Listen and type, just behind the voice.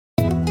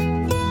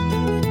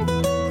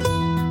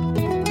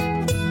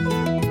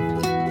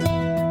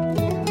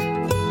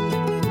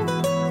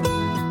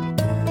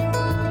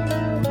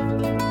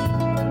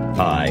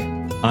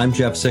I'm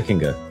Jeff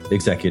Sickinga,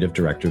 Executive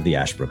Director of the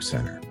Ashbrook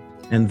Center,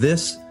 and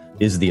this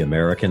is The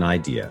American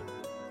Idea,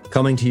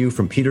 coming to you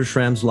from Peter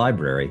Schramm's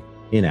Library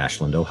in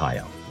Ashland,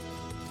 Ohio.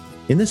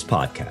 In this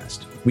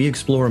podcast, we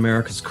explore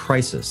America's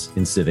crisis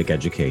in civic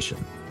education.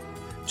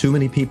 Too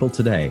many people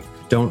today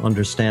don't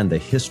understand the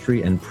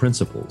history and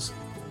principles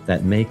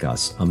that make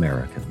us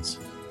Americans.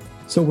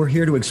 So we're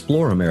here to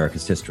explore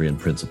America's history and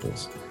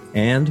principles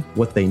and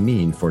what they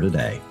mean for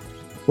today,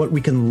 what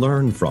we can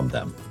learn from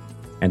them,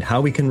 and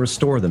how we can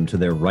restore them to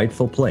their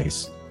rightful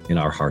place in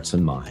our hearts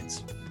and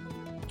minds.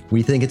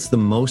 We think it's the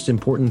most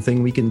important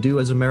thing we can do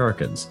as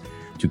Americans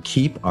to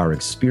keep our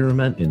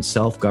experiment in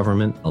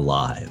self-government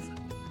alive.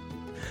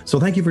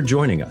 So thank you for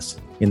joining us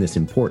in this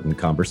important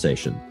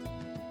conversation.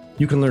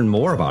 You can learn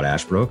more about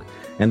Ashbrook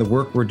and the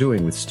work we're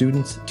doing with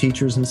students,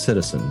 teachers, and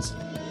citizens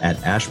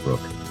at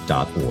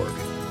ashbrook.org.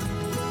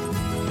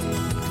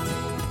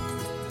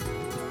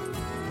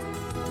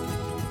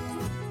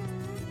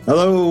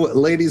 Hello,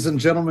 ladies and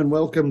gentlemen.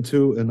 Welcome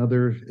to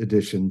another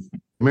edition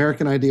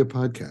American Idea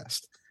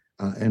Podcast.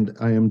 And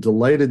I am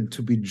delighted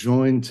to be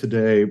joined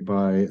today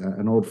by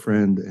an old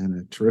friend and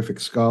a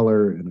terrific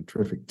scholar and a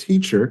terrific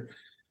teacher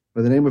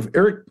by the name of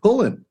Eric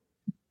Pullen.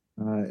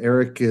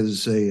 Eric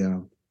is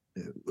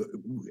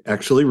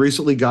actually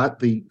recently got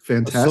the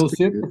fantastic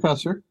associate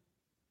professor.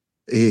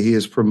 He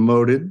is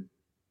promoted.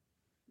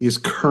 He is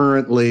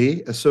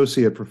currently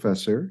associate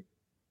professor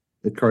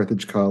at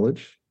Carthage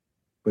College,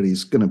 but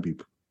he's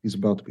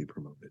about to be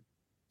promoted.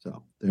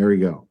 So there we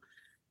go.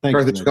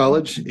 Carthage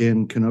College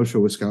in Kenosha,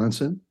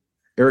 Wisconsin.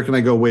 Eric and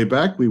I go way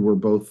back. We were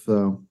both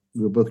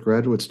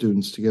graduate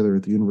students together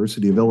at the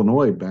University of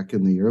Illinois back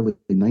in the early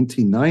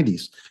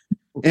 1990s.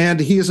 And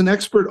he is an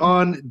expert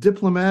on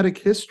diplomatic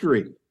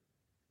history.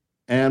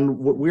 And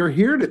what we're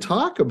here to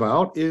talk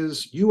about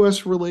is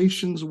U.S.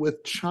 relations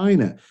with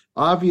China.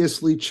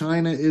 Obviously,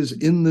 China is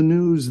in the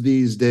news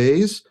these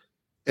days.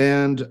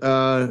 And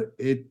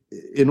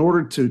in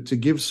order to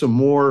give some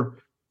more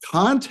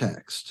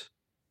context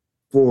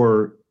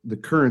for the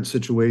current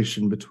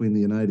situation between the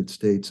United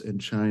States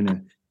and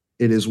China,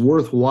 it is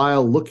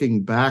worthwhile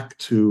looking back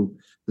to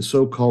the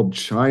so-called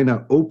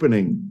China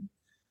opening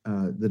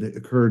that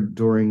occurred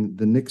during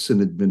the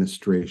Nixon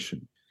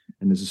administration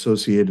and is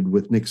associated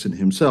with Nixon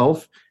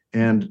himself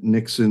and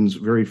Nixon's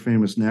very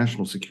famous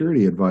national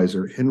security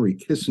advisor, Henry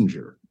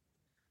Kissinger.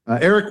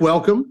 Eric,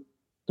 welcome.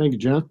 Thank you,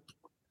 John.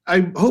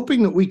 I'm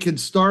hoping that we could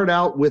start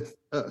out with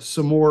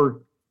some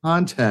more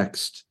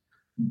context.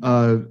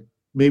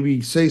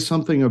 Maybe say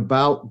something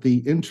about the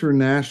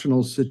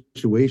international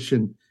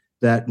situation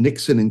that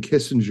Nixon and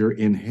Kissinger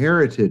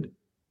inherited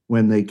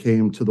when they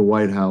came to the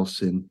White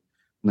House in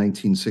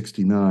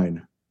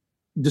 1969.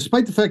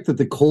 Despite the fact that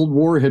the Cold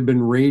War had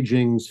been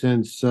raging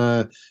since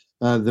the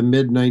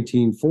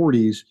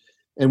mid-1940s,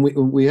 and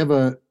we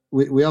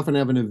often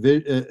have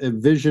a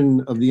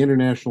vision of the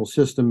international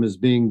system as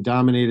being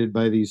dominated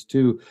by these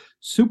two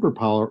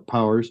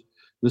superpowers,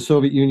 the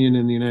Soviet Union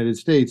and the United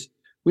States,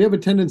 we have a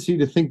tendency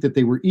to think that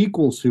they were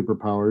equal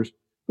superpowers.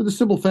 But the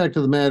simple fact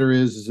of the matter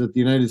is that the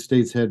United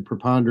States had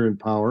preponderant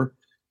power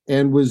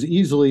and was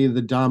easily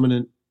the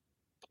dominant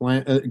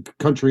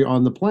country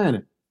on the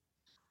planet.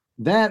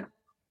 That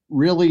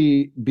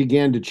really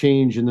began to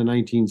change in the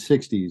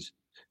 1960s,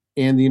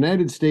 and the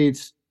United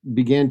States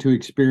began to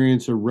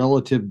experience a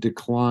relative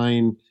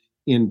decline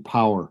in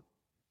power.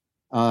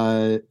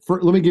 Let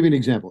me give you an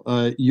example.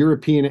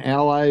 European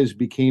allies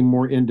became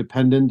more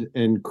independent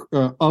and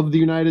of the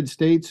United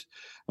States,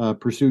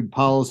 pursued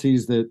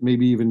policies that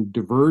maybe even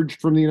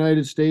diverged from the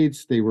United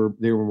States. They were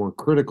more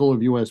critical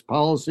of U.S.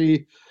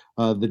 policy.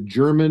 The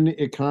German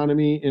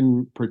economy,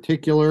 in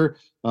particular,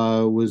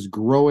 was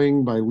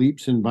growing by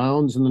leaps and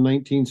bounds in the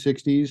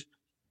 1960s,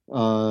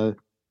 and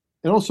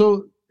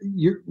also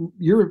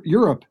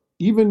Europe,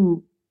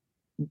 even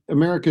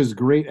America's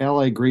great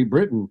ally, Great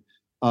Britain,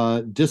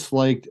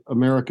 disliked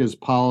America's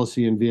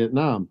policy in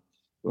Vietnam,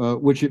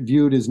 which it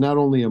viewed as not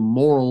only a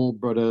moral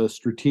but a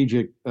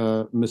strategic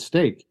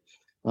mistake.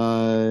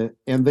 And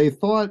they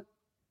thought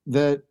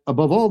that,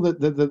 above all, that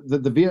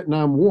the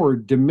Vietnam War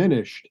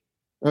diminished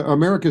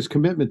America's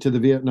commitment to the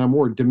Vietnam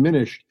War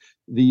diminished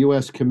the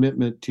U.S.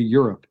 commitment to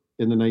Europe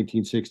in the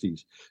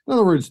 1960s. In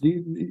other words,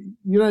 the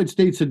United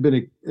States had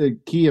been a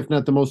key, if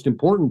not the most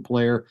important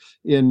player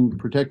in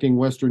protecting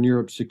Western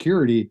Europe's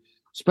security,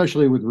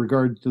 especially with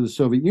regard to the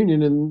Soviet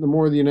Union. And the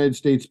more the United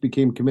States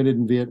became committed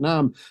in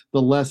Vietnam,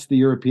 the less the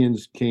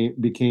Europeans came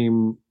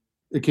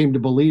to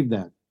believe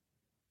that.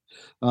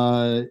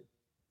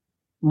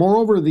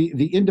 Moreover,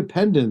 the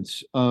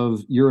independence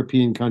of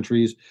European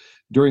countries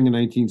during the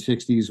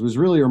 1960s was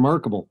really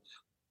remarkable.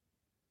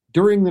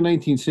 During the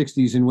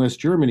 1960s in West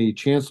Germany,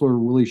 Chancellor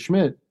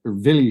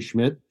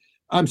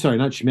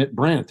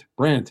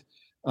Brandt,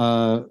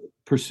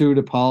 pursued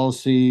a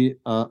policy,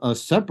 a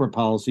separate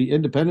policy,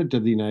 independent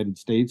of the United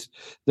States,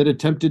 that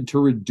attempted to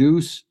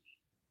reduce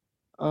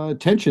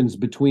tensions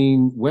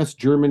between West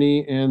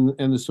Germany and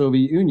the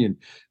Soviet Union.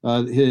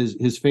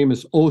 His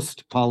famous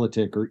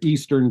Ostpolitik, or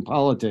Eastern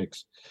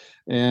politics.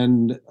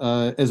 And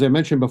as I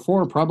mentioned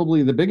before,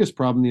 probably the biggest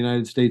problem the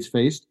United States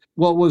faced,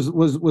 well,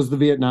 was the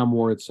Vietnam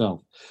War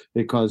itself.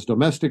 It caused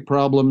domestic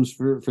problems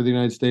for the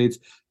United States,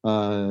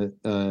 a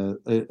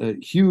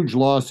huge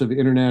loss of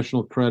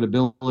international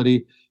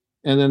credibility.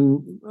 And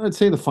then I'd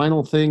say the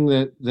final thing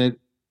that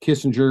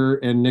Kissinger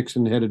and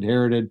Nixon had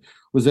inherited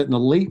was that in the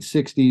late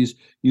 60s,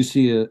 you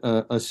see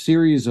a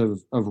series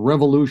of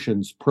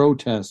revolutions,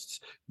 protests,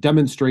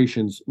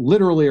 demonstrations,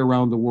 literally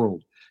around the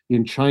world.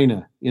 In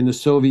China, in the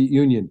Soviet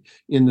Union,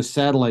 in the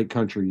satellite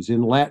countries,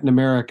 in Latin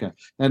America,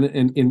 and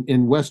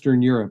in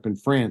Western Europe and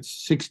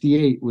France.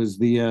 68 was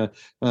the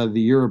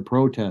year of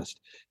protest.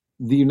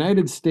 The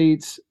United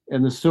States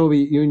and the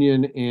Soviet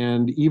Union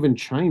and even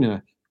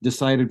China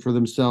decided for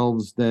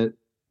themselves that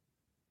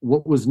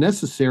what was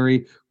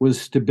necessary was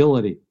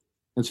stability.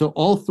 And so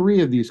all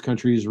three of these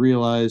countries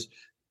realized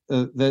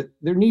that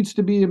there needs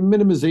to be a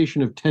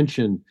minimization of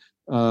tension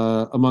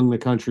among the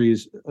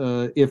countries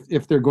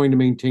if they're going to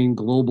maintain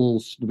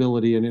global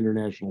stability and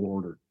international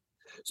order.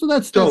 So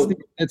that's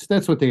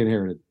what they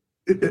inherited.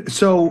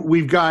 So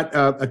we've got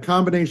a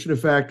combination of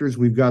factors.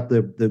 We've got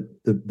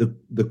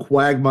the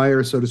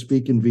quagmire, so to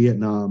speak, in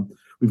Vietnam.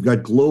 We've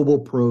got global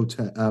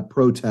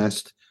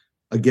protest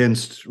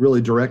against,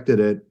 really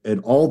directed at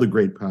all the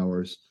great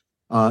powers,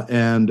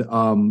 and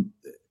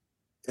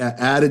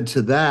added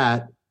to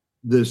that,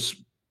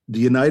 the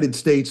United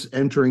States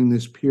entering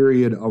this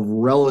period of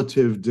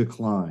relative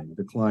decline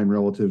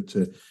relative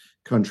to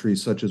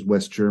countries such as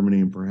West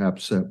Germany and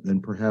perhaps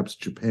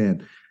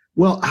Japan.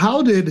 Well,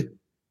 how did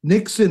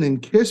Nixon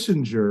and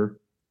Kissinger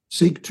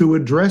seek to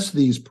address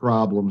these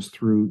problems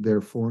through their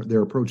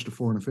approach to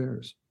foreign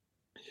affairs?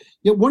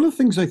 Yeah, one of the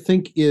things I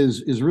think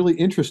is really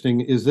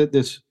interesting is that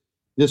this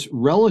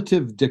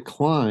relative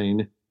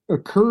decline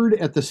occurred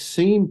at the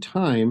same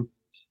time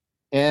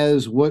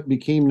as what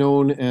became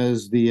known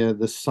as the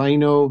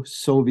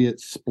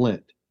Sino-Soviet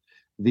split,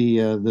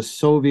 the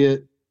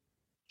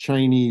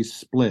Soviet-Chinese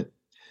split.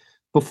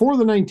 Before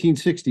the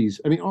 1960s,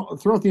 I mean,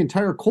 throughout the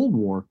entire Cold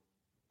War,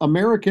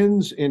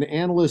 Americans and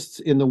analysts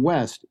in the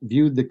West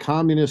viewed the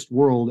communist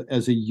world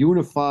as a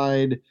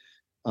unified,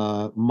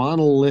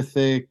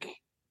 monolithic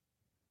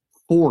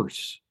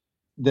force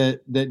that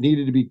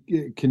needed to be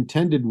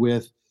contended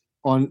with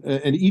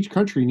and each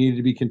country needed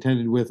to be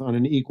contended with on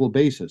an equal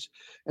basis.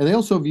 And they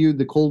also viewed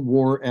the Cold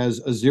War as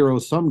a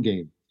zero-sum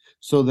game,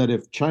 so that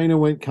if China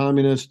went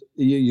communist,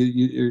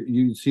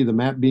 you see the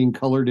map being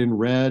colored in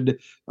red,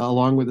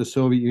 along with the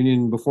Soviet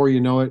Union. Before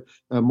you know it,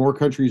 more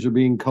countries are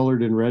being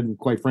colored in red, and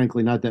quite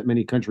frankly, not that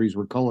many countries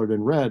were colored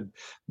in red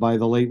by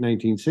the late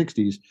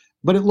 1960s,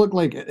 but it looked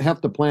like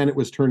half the planet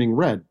was turning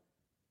red.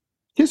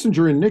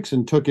 Kissinger and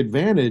Nixon took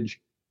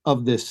advantage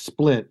of this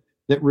split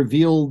that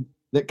revealed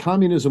that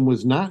communism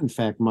was not, in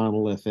fact,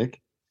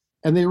 monolithic.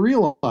 And they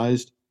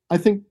realized, I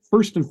think,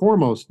 first and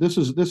foremost, this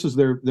is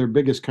their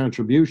biggest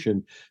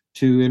contribution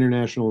to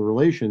international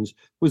relations,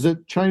 was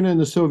that China and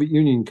the Soviet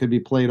Union could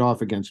be played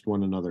off against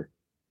one another.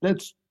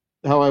 That's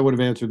how I would have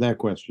answered that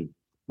question.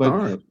 But,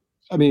 right.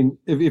 I mean,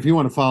 if you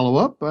want to follow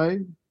up, No,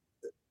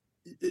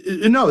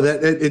 that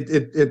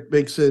it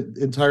makes it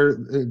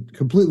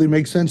completely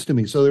makes sense to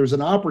me. So there's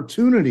an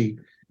opportunity.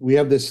 We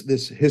have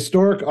this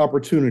historic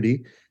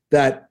opportunity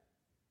that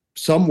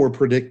some were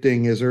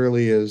predicting as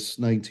early as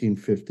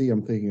 1950.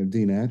 I'm thinking of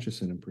Dean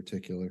Acheson in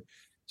particular.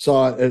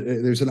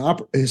 There's an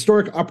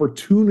historic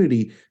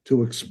opportunity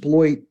to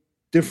exploit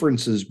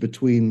differences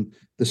between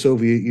the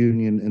Soviet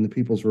Union and the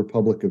People's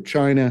Republic of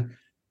China,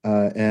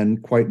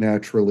 and quite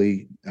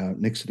naturally,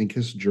 Nixon and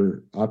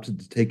Kissinger opted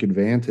to take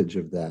advantage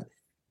of that.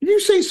 Can you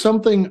say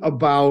something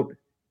about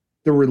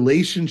the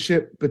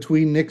relationship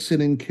between Nixon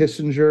and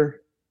Kissinger?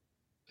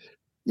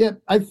 Yeah,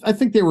 I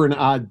think they were an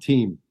odd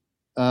team.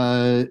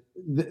 They're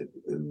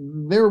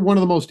one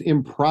of the most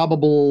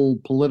improbable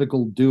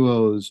political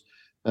duos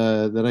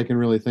that I can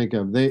really think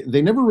of.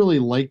 They never really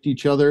liked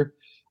each other.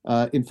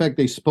 In fact,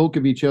 they spoke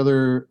of each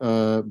other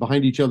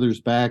behind each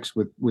other's backs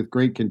with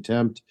great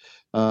contempt.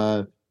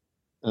 Kissinger,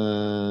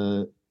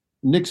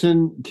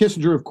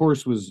 of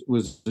course,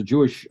 was a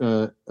Jewish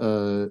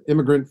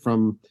immigrant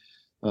from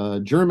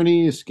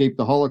Germany, escaped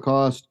the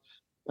Holocaust.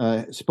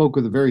 Spoke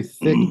with a very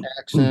thick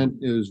accent.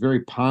 It was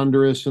very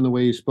ponderous in the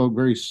way he spoke,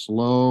 very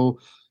slow,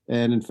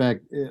 and in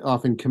fact,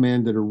 often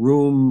commanded a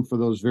room for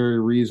those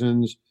very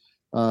reasons.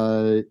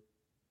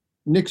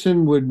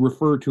 Nixon would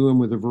refer to him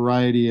with a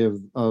variety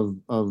of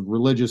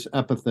religious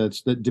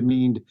epithets that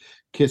demeaned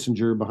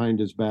Kissinger behind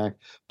his back,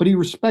 but he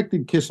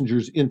respected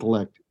Kissinger's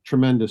intellect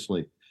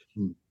tremendously.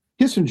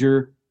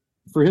 Kissinger,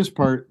 for his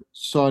part,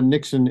 saw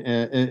Nixon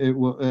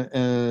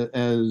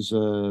as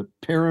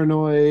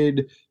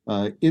paranoid,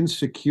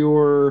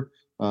 insecure,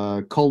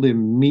 called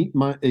him he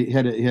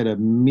had a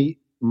meat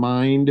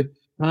mind,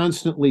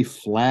 constantly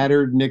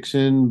flattered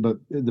Nixon, but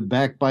the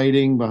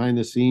backbiting behind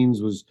the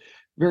scenes was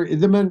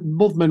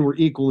both men were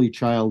equally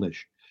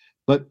childish.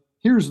 But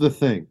here's the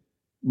thing.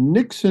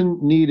 Nixon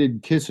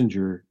needed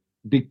Kissinger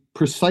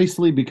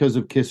precisely because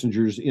of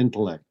Kissinger's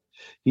intellect.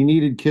 He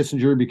needed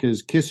Kissinger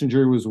because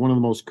Kissinger was one of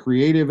the most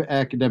creative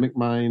academic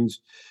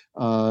minds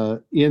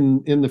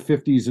in the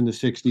 50s and the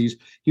 60s.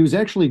 He was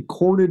actually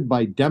courted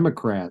by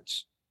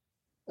Democrats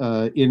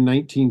in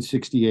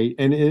 1968,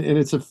 and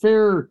it's a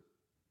fair.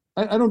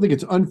 I don't think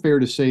it's unfair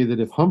to say that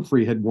if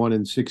Humphrey had won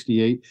in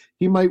 68,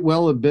 he might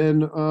well have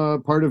been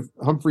part of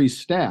Humphrey's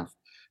staff.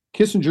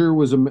 Kissinger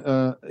was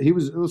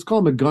let's call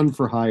him a gun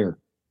for hire.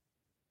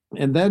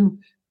 And then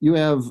you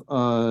have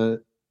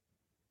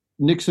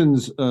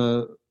Nixon's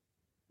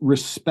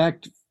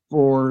respect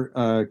for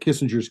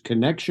Kissinger's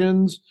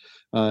connections,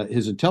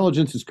 his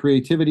intelligence, his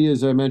creativity,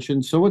 as I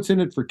mentioned. So what's in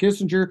it for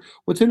Kissinger?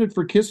 What's in it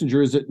for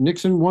Kissinger is that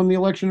Nixon won the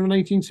election of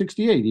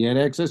 1968. He had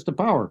access to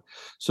power.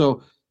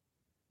 So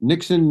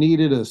Nixon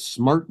needed a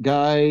smart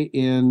guy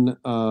in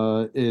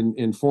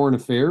foreign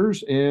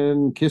affairs,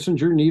 and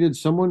Kissinger needed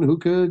someone who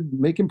could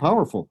make him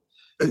powerful.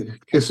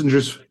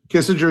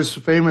 Kissinger's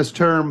famous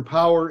term,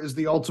 "Power is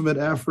the ultimate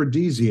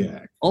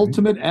aphrodisiac."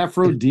 Ultimate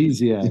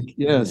aphrodisiac,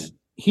 yes.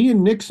 He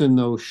and Nixon,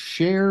 though,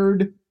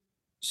 shared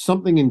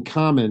something in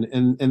common,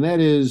 and that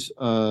is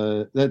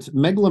that's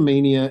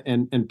megalomania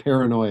and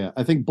paranoia.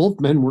 I think both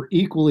men were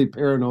equally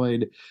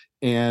paranoid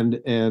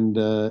and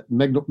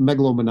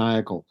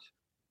megalomaniacal.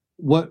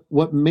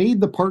 What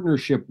made the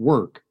partnership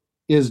work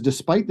is,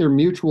 despite their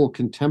mutual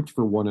contempt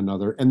for one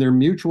another and their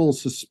mutual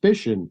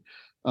suspicion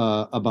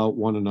about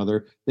one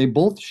another, they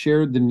both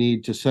shared the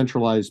need to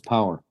centralize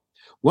power.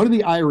 One of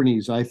the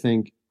ironies I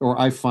find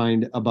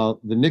about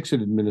the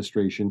Nixon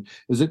administration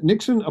is that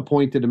Nixon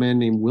appointed a man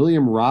named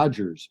William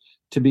Rogers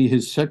to be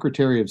his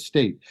Secretary of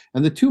State,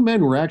 and the two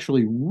men were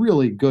actually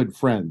really good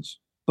friends.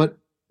 But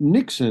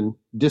Nixon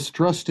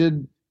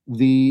distrusted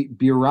the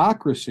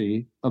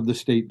bureaucracy of the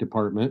State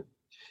Department.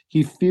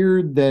 He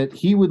feared that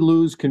he would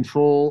lose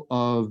control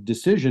of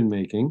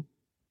decision-making,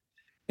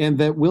 and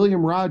that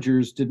William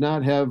Rogers did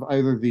not have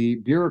either the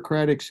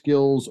bureaucratic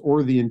skills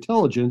or the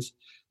intelligence,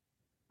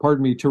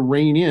 to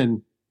rein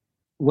in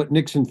what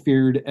Nixon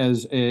feared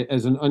as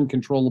an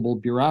uncontrollable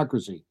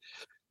bureaucracy.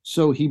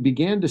 So he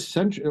began to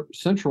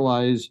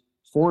centralize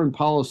foreign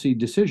policy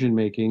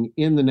decision-making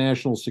in the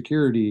National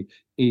Security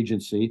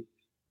Agency,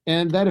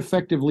 and that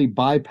effectively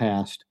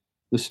bypassed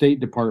the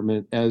State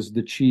Department as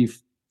the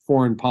chief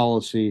foreign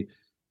policy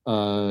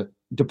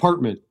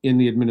department in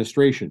the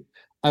administration.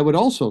 I would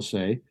also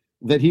say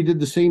that he did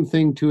the same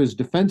thing to his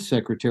defense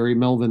secretary,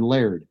 Melvin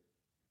Laird,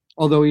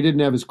 although he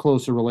didn't have as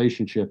close a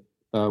relationship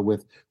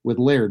with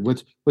Laird.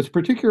 What's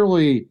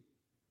particularly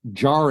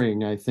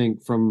jarring, I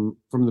think, from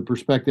the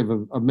perspective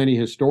of many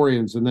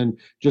historians and then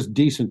just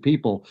decent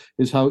people,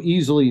 is how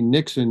easily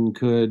Nixon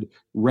could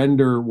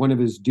render one of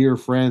his dear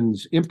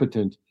friends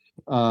impotent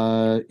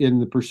in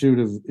the pursuit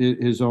of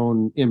his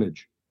own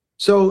image.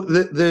 So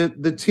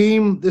the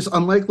team, this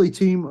unlikely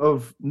team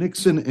of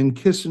Nixon and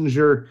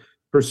Kissinger,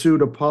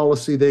 pursued a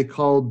policy they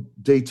called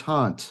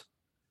détente.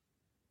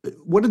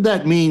 What did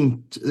that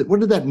mean? What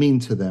did that mean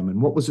to them,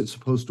 and what was it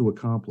supposed to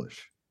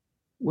accomplish?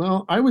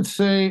 Well, I would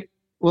say,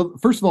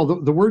 first of all,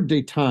 the word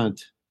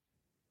détente,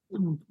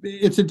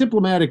 it's a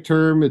diplomatic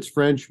term. It's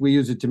French. We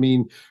use it to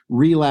mean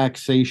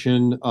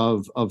relaxation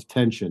of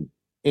tension.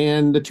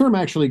 And the term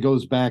actually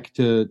goes back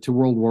to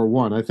World War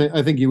I.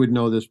 I think you would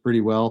know this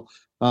pretty well.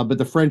 But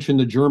the French and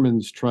the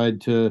Germans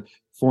tried to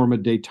form a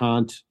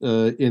détente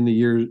in the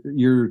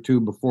year or two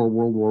before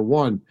World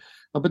War I,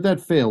 but that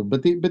failed.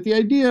 But the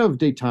idea of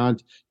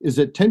détente is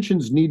that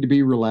tensions need to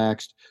be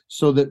relaxed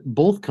so that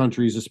both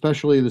countries,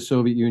 especially the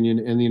Soviet Union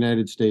and the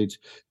United States,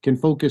 can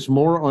focus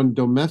more on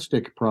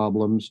domestic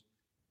problems,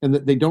 and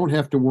that they don't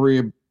have to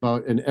worry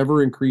about an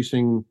ever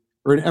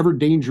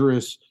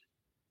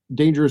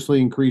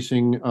dangerously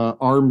increasing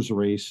arms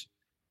race,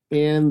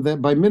 and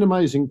that by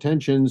minimizing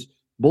tensions,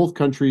 both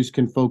countries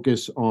can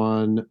focus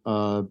on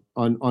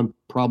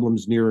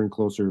problems near and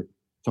closer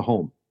to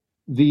home.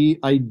 The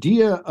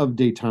idea of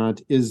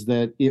détente is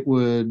that it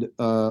would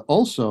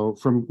also,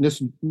 from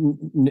Nixon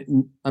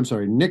and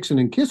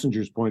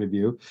Kissinger's point of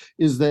view,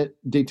 is that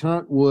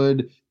détente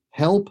would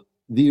help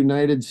the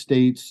United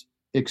States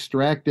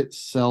extract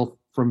itself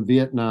from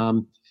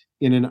Vietnam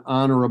in an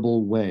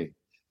honorable way,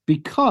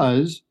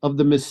 because of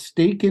the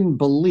mistaken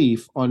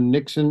belief on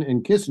Nixon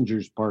and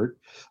Kissinger's part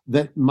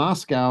that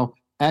Moscow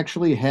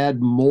actually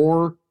had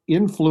more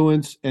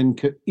influence and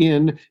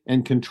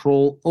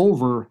control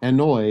over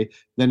Hanoi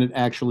than it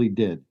actually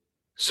did.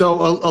 So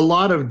a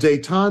lot of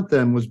détente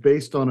then was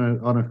based on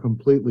a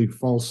completely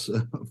false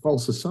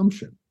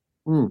assumption.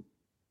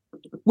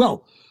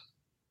 Well,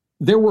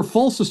 there were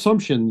false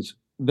assumptions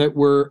that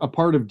were a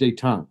part of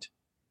détente.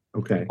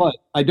 Okay. But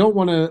I don't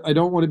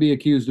want to be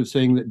accused of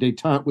saying that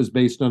détente was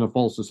based on a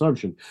false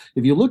assumption.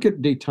 If you look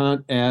at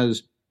détente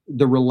as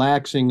the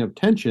relaxing of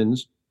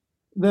tensions,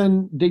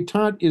 then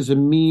détente is a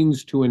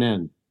means to an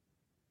end.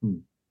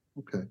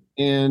 Okay.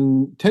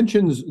 And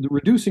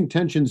reducing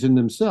tensions in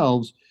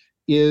themselves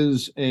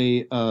is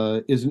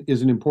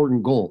an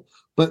important goal.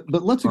 But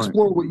let's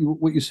explore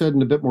what you said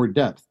in a bit more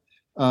depth.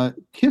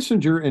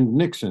 Kissinger and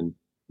Nixon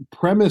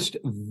premised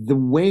the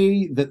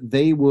way that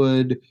they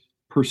would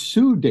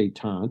pursue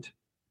détente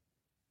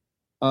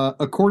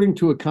according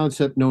to a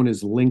concept known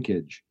as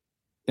linkage.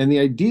 And the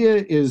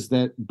idea is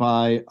that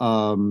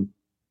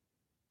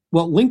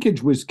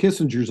linkage was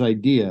Kissinger's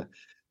idea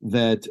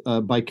that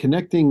by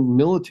connecting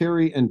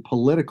military and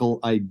political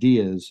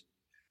ideas,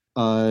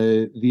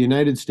 the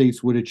United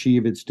States would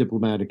achieve its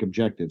diplomatic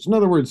objectives. In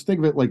other words, think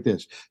of it like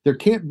this. There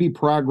can't be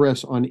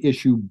progress on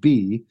issue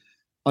B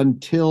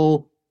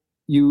until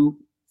you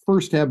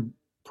first have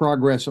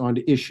progress on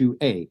issue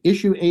A.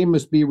 Issue A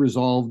must be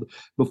resolved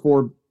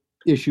before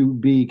issue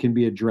B can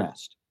be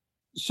addressed.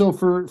 So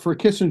for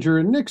Kissinger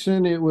and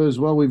Nixon, it was,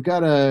 well, we've got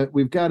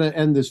to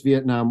end this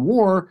Vietnam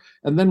War,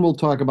 and then we'll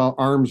talk about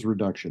arms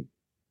reduction.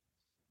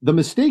 The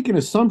mistaken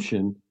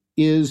assumption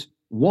is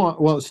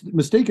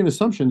mistaken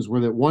assumptions were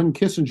that one,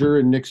 Kissinger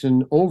and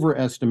Nixon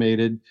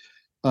overestimated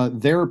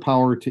their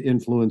power to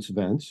influence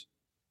events.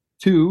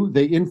 Two,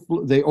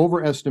 they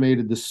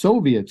overestimated the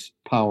Soviets'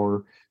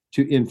 power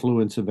to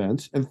influence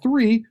events. And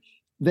three,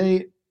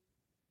 they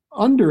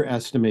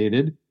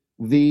underestimated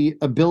the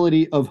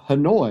ability of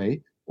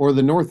Hanoi or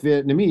the North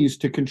Vietnamese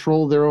to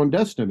control their own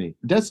destiny.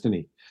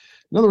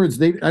 In other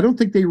words, I don't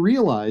think they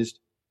realized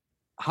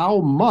how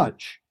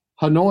much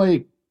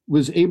Hanoi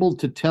was able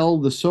to tell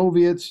the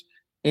Soviets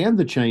and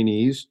the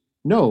Chinese,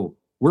 no,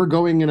 we're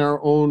going in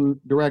our own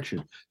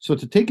direction. So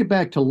to take it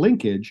back to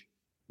linkage,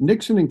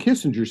 Nixon and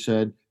Kissinger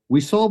said, we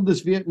solved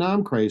this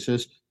Vietnam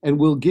crisis and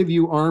we'll give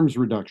you arms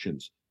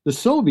reductions. The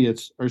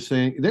Soviets are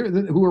saying,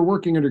 who are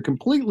working under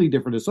completely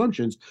different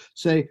assumptions,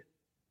 say,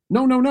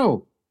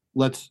 no,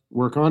 let's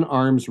work on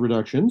arms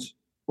reductions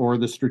or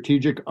the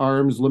strategic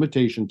arms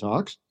limitation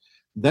talks.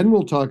 Then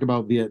we'll talk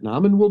about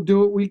Vietnam and we'll do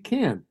what we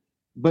can.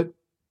 But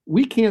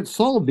we can't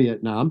solve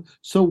Vietnam,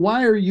 so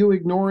why are you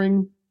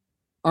ignoring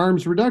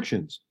arms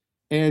reductions?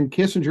 And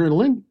Kissinger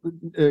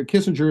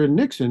and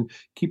Nixon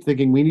keep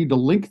thinking we need to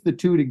link the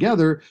two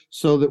together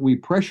so that we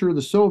pressure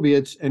the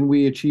Soviets and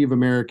we achieve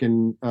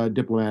American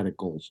diplomatic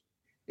goals.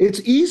 It's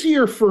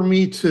easier for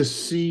me to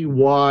see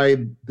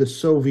why the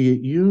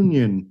Soviet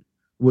Union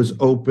was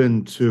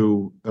open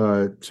to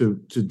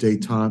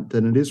détente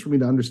than it is for me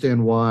to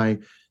understand why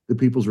the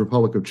People's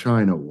Republic of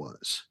China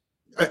was.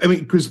 I mean,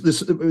 because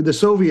the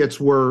Soviets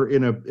were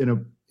in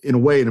a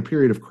way in a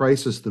period of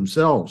crisis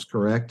themselves,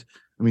 correct?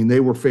 I mean,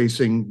 they were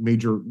facing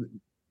major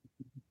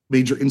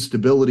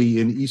instability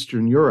in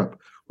Eastern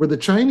Europe. Were the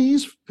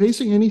Chinese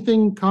facing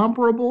anything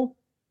comparable?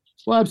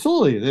 Well,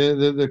 absolutely.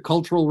 The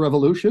Cultural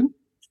Revolution,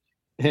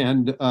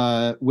 and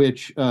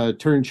which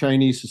turned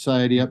Chinese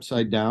society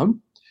upside down.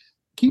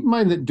 Keep in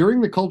mind that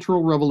during the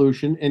Cultural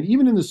Revolution, and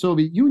even in the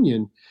Soviet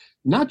Union,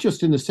 not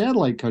just in the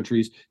satellite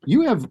countries,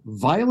 you have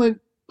violent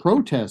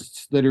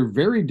protests that are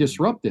very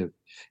disruptive.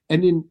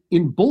 And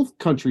in both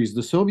countries,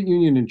 the Soviet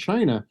Union and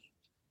China,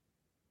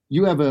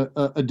 you have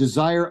a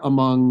desire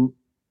among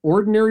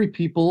ordinary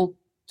people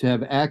to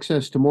have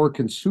access to more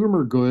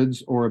consumer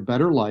goods or a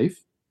better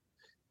life.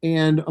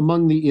 And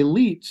among the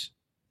elites,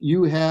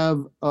 you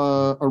have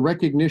a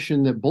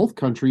recognition that both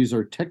countries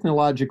are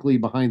technologically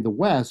behind the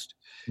West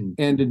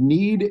and a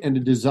need and a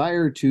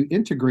desire to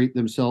integrate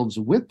themselves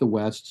with the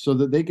West so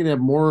that they can have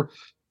more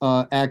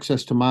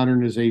access to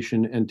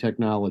modernization and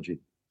technology.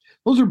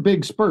 Those are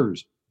big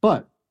spurs,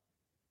 but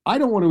I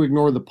don't want to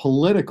ignore the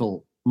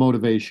political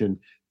motivation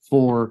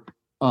for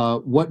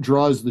what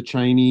draws the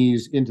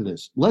Chinese into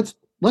this. Let's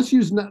not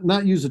use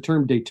the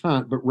term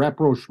détente, but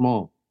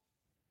rapprochement.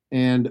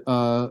 And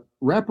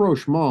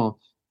rapprochement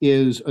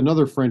is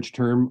another French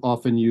term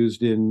often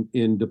used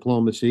in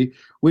diplomacy,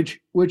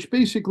 which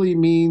basically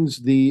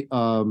means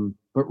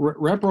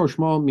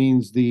rapprochement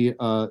means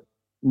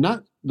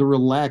not the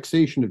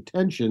relaxation of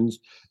tensions,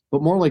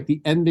 but more like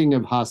the ending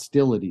of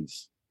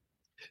hostilities.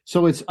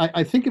 So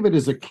I think of it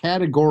as a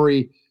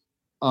category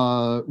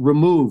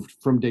removed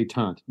from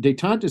détente.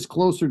 Détente is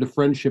closer to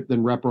friendship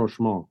than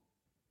rapprochement.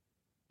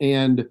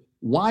 And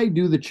why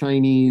do the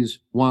Chinese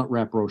want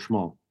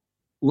rapprochement?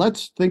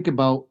 Let's think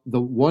about the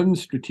one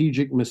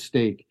strategic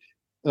mistake,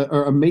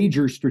 or a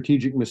major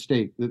strategic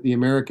mistake that the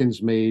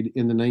Americans made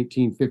in the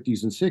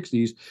 1950s and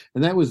 60s,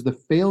 and that was the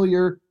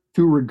failure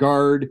to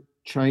regard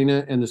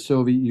China and the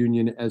Soviet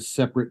Union as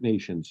separate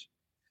nations.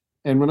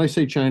 And when I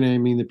say China, I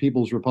mean the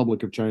People's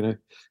Republic of China,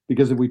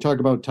 because if we talk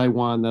about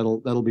Taiwan,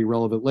 that'll be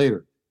relevant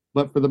later.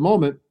 But for the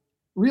moment,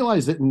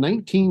 realize that in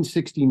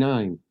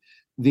 1969,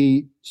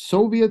 the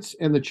Soviets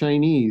and the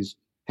Chinese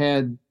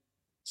had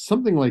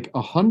something like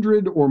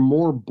 100 or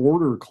more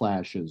border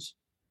clashes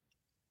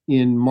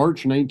in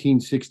March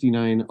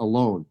 1969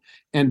 alone.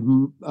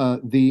 And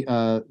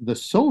the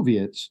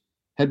Soviets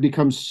had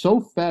become so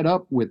fed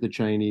up with the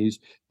Chinese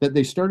that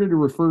they started to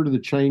refer to the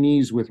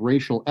Chinese with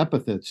racial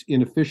epithets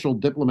in official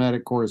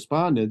diplomatic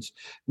correspondence.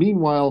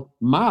 Meanwhile,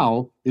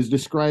 Mao is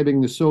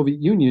describing the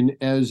Soviet Union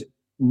as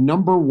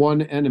number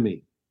one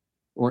enemy,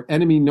 or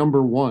enemy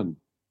number one.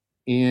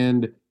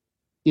 And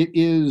it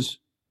is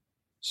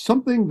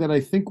something that I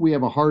think we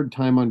have a hard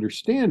time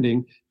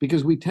understanding,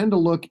 because we tend to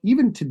look,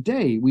 even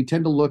today, we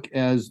tend to look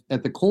at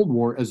the Cold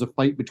War as a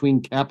fight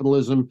between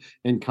capitalism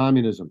and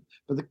communism.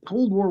 But the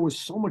Cold War was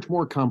so much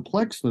more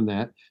complex than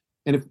that.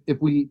 And if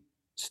we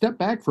step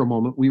back for a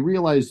moment, we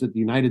realize that the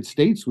United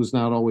States was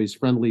not always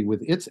friendly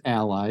with its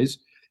allies,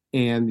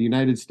 and the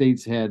United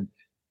States had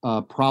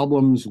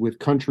problems with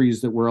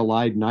countries that were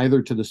allied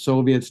neither to the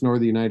Soviets nor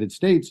the United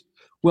States.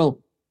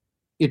 Well,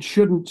 it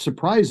shouldn't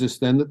surprise us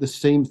then that the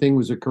same thing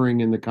was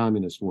occurring in the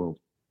communist world.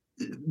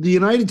 The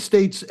United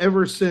States,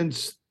 ever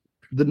since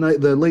the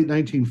late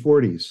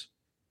 1940s,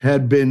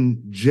 had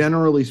been,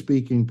 generally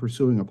speaking,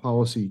 pursuing a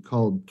policy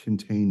called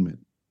containment.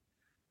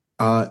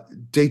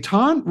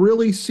 Détente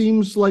really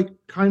seems like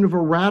kind of a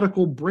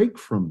radical break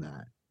from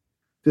that.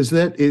 Could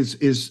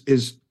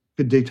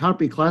détente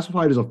be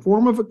classified as a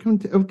form of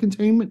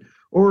containment,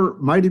 or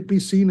might it be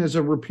seen as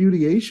a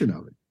repudiation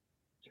of it?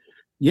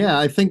 Yeah,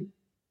 I think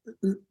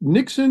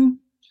Nixon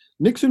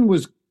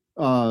was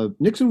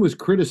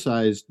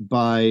criticized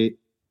by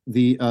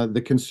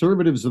the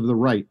conservatives of the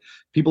right,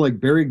 people like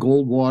Barry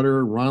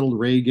Goldwater, Ronald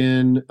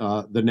Reagan,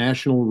 the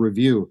National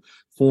Review,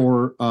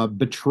 for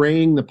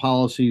betraying the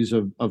policies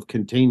of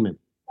containment.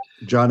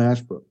 John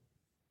Ashbrook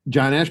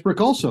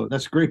also.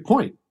 That's a great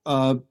point.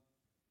 Nixon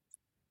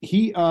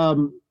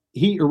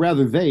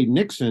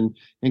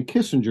and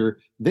Kissinger,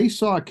 they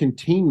saw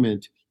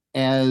containment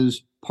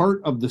as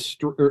part of they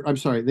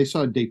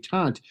saw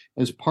détente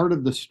as part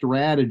of the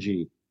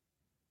strategy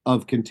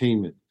of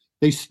containment.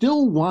 They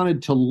still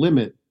wanted to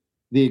limit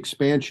the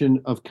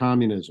expansion of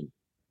communism.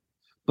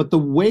 But the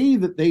way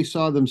that they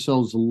saw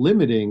themselves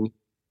limiting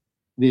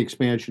the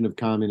expansion of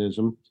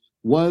communism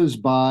was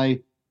by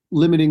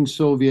limiting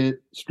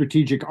Soviet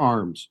strategic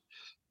arms,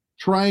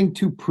 trying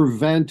to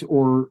prevent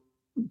or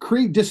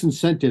create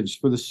disincentives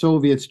for the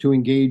Soviets to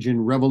engage in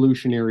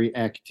revolutionary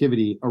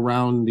activity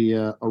around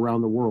the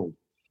world.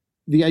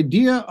 The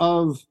idea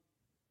of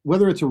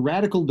whether it's a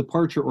radical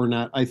departure or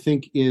not, I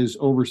think is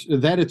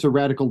overstated.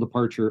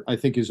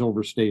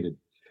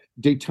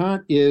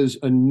 Détente is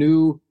a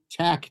new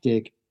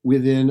tactic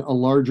within a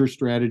larger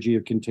strategy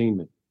of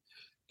containment.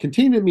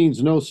 Containment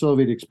means no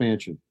Soviet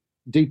expansion.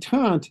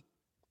 Détente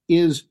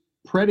is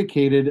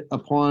predicated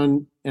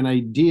upon an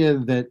idea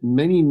that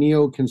many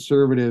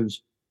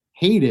neoconservatives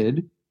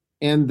hated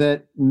and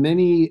that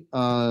many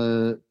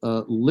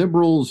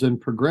liberals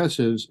and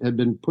progressives had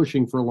been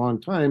pushing for a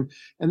long time.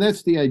 And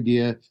that's the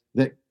idea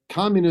that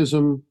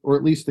communism, or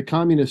at least the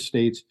communist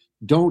states,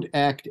 don't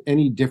act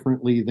any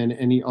differently than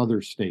any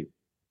other state.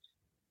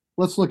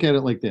 Let's look at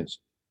it like this.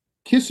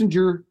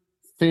 Kissinger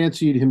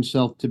fancied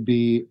himself to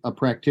be a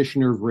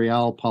practitioner of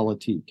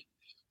realpolitik.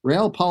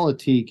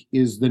 Realpolitik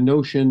is the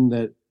notion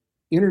that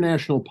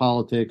international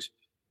politics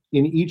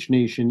in each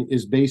nation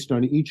is based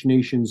on each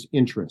nation's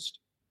interest,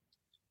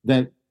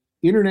 that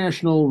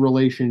international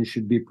relations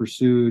should be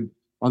pursued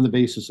on the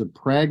basis of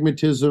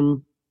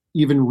pragmatism,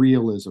 even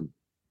realism,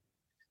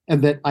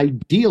 and that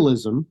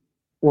idealism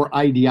or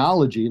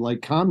ideology,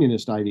 like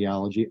communist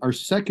ideology, are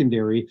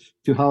secondary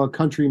to how a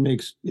country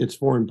makes its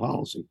foreign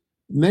policy.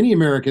 Many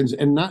Americans,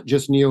 and not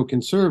just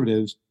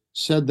neoconservatives,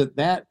 said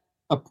that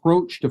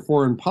approach to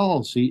foreign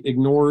policy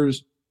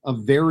ignores a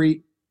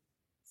very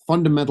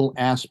fundamental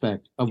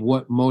aspect of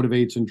what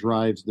motivates and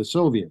drives the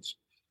Soviets.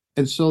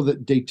 And so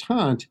that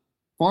détente,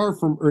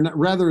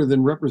 rather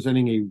than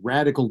representing a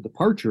radical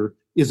departure,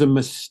 is a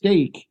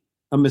mistaken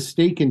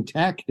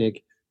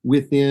tactic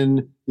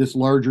within this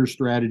larger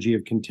strategy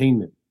of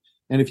containment.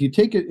 And if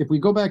we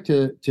go back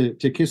to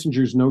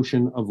Kissinger's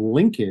notion of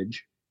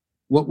linkage,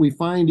 what we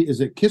find is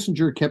that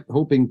Kissinger kept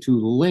hoping to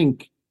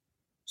link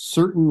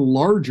certain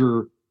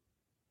larger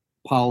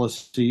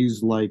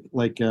policies like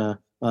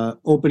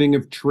opening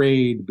of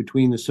trade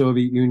between the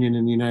Soviet Union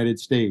and the United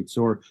States,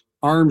 or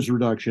arms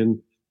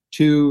reduction,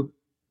 to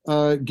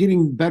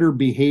getting better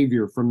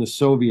behavior from the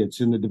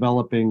Soviets in the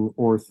developing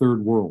or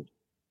third world.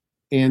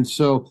 And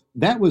so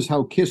that was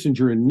how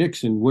Kissinger and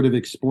Nixon would have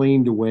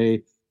explained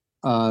away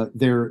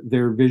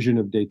their vision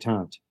of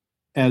détente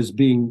as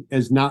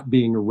not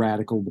being a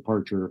radical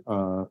departure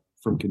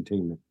from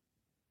containment.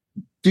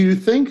 Do you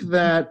think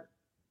that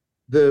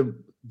the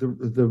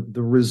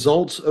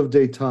results of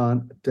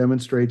détente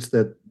demonstrates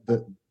that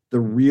the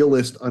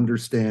realist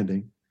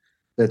understanding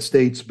that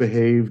states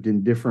behaved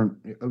in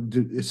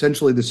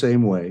essentially the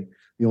same way?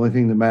 The only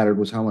thing that mattered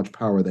was how much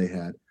power they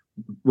had,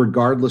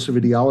 regardless of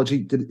ideology.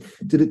 Did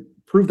it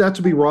prove that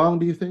to be wrong,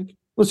 do you think?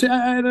 Well, see,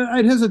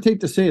 I'd hesitate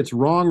to say it's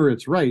wrong or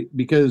it's right,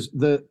 because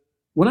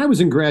when I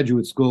was in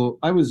graduate school,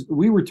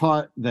 we were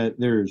taught that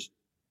there's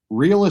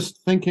realist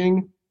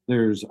thinking,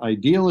 there's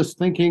idealist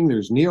thinking,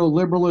 there's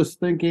neoliberalist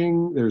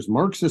thinking, there's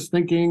Marxist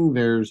thinking,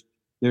 there's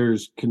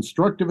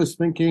constructivist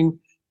thinking.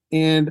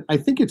 And I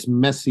think it's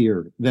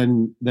messier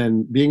than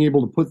being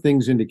able to put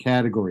things into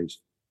categories.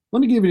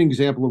 Let me give you an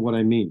example of what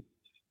I mean.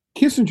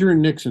 Kissinger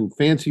and Nixon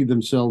fancied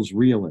themselves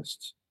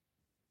realists,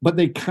 but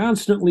they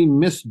constantly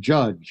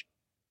misjudged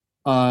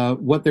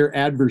what their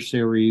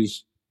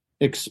adversaries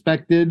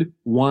expected,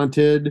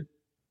 wanted,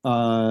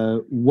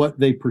 what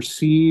they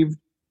perceived.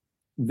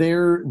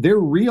 Their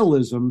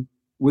realism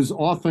was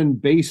often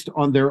based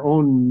on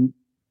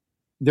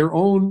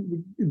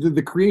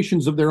the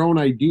creations of their own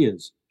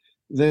ideas.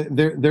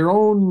 their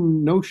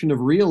own notion of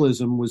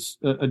realism was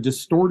a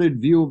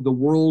distorted view of the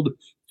world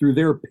through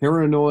their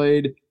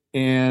paranoid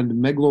and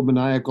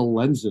megalomaniacal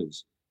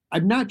lenses.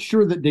 I'm not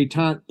sure that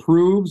détente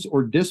proves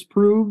or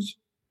disproves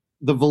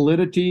the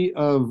validity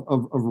of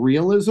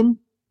realism,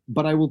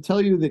 but I will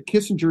tell you that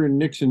Kissinger and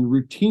Nixon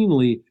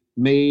routinely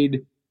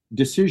made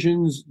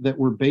decisions that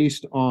were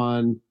based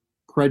on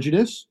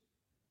prejudice,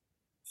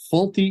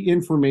 faulty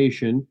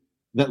information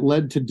that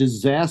led to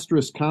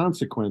disastrous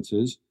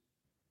consequences,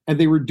 and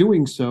they were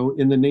doing so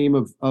in the name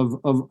of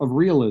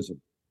realism.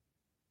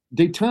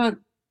 Détente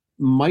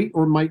might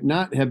or might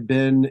not have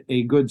been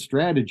a good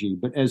strategy,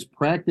 but as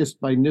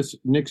practiced by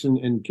Nixon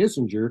and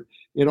Kissinger,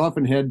 it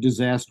often had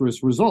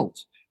disastrous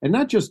results. And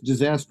not just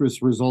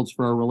disastrous results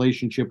for our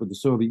relationship with the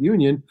Soviet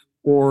Union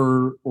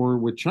or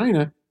with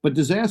China, but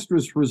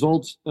disastrous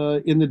results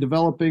in the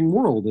developing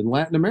world, in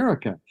Latin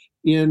America,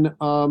 in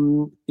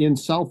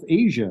South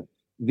Asia.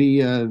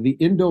 The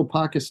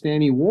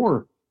Indo-Pakistani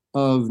War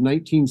of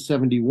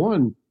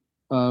 1971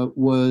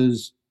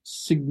 was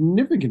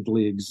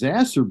significantly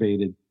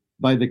exacerbated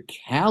by the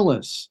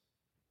callous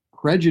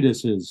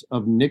prejudices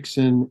of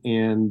Nixon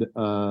and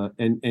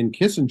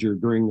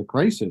Kissinger during the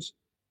crisis,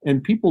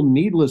 and people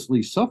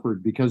needlessly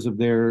suffered because of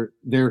their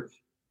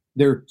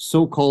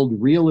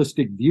so-called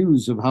realistic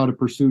views of how to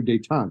pursue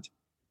détente.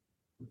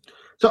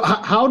 So,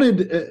 how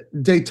did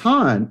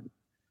détente,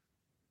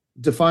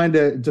 defined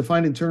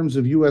in terms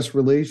of U.S.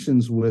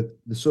 relations with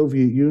the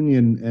Soviet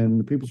Union and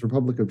the People's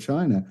Republic of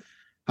China,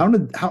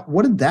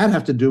 what did that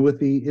have to do with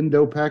the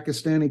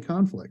Indo-Pakistani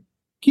conflict?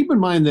 Keep in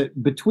mind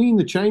that between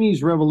the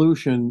Chinese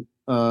Revolution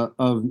of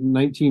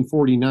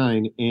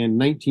 1949 and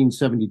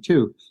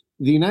 1972,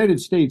 the United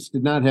States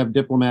did not have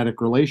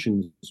diplomatic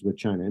relations with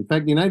China. In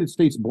fact, the United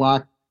States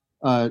blocked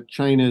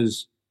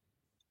China's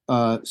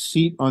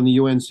seat on the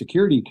UN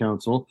Security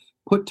Council,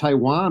 put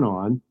Taiwan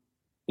on,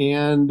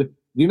 and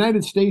the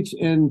United States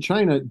and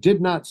China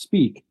did not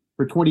speak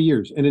for 20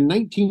 years. And in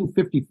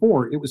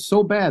 1954, it was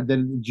so bad that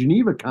at the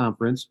Geneva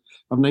Conference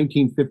of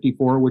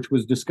 1954, which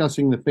was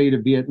discussing the fate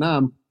of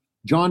Vietnam,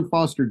 John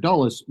Foster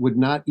Dulles would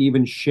not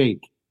even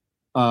shake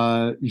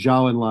Zhou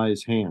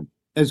Enlai's hand.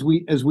 As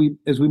we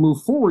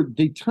move forward,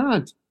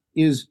 détente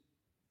is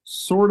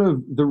sort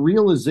of the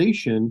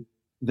realization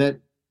that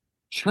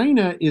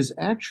China is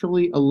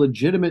actually a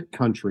legitimate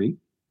country.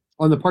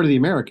 On the part of the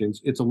Americans,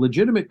 it's a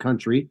legitimate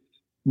country.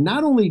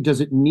 Not only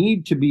does it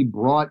need to be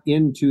brought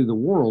into the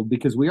world,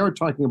 because we are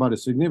talking about a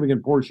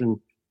significant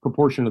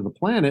proportion of the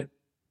planet,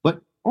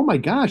 but oh my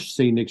gosh,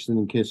 say Nixon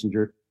and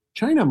Kissinger,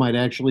 China might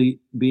actually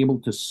be able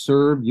to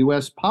serve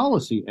U.S.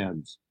 policy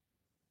ends.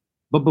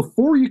 But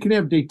before you can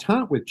have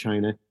détente with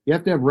China, you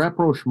have to have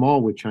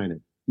rapprochement with China.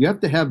 You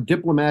have to have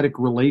diplomatic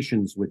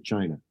relations with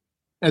China.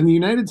 And the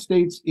United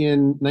States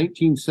in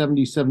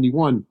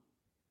 1970-71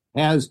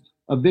 has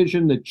a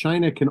vision that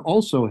China can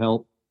also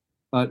help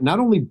not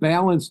only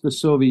balance the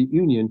Soviet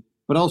Union,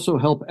 but also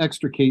help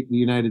extricate the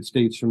United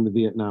States from the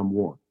Vietnam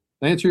War.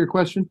 Did I answer your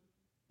question?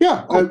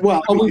 Yeah,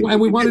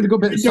 we wanted to go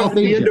back to South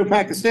Asia. The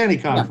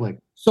Indo-Pakistani conflict.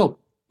 Yeah. So,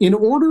 in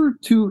order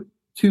to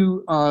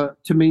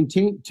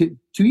maintain to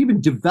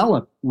even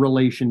develop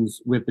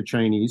relations with the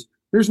Chinese,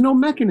 there's no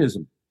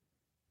mechanism.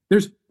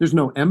 There's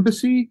no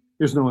embassy.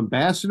 There's no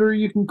ambassador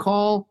you can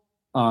call.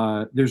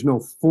 There's no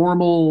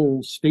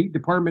formal State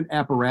Department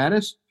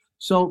apparatus.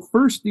 So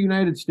first, the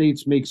United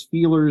States makes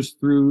feelers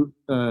through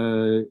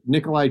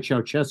Nicolae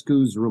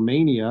Ceausescu's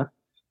Romania,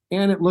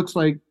 and it looks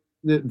like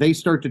they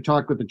start to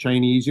talk with the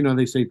Chinese. You know,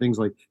 they say things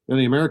like,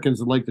 the Americans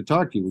would like to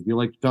talk to you. Would you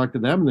like to talk to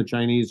them? And the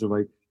Chinese are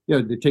like, yeah,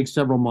 it takes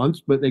several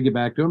months, but they get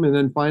back to them. And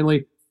then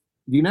finally,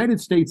 the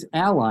United States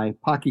ally,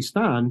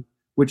 Pakistan,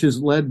 which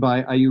is led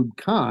by Ayub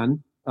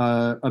Khan,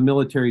 a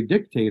military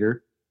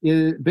dictator,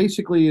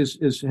 basically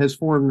has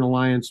formed an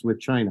alliance with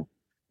China.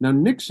 Now,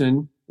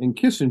 Nixon and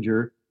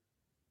Kissinger,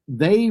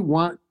 they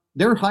want,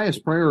 their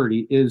highest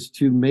priority is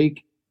to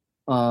make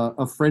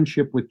a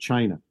friendship with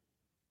China.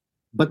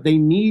 But they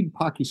need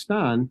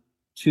Pakistan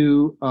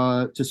to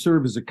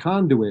serve as a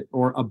conduit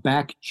or a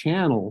back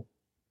channel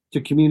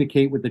to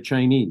communicate with the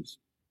Chinese.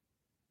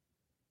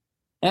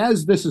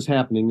 As this is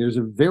happening, there's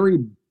a very,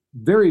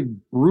 very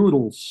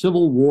brutal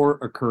civil war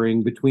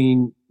occurring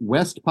between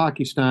West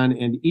Pakistan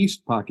and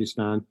East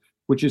Pakistan,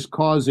 which is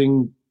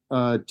causing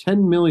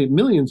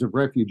millions of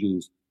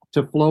refugees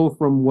to flow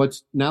from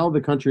what's now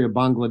the country of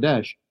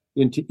Bangladesh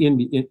into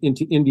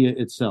India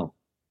itself.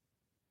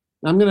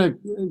 I'm going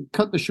to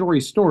cut the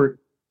story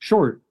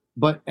short,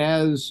 but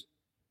as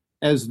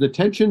the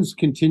tensions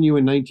continue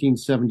in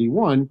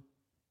 1971,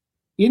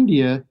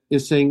 India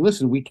is saying,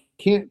 listen, we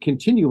can't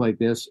continue like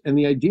this. And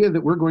the idea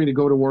that we're going to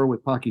go to war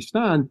with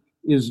Pakistan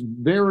is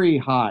very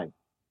high.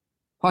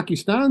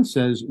 Pakistan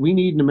says, we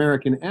need an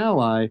American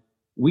ally.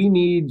 We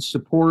need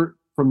support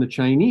from the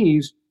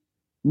Chinese.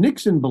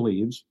 Nixon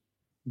believes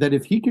that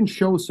if he can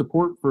show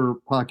support for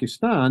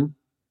Pakistan,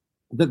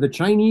 that the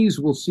Chinese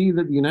will see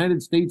that the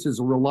United States is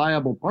a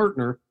reliable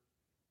partner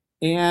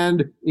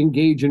and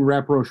engage in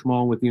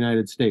rapprochement with the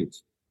United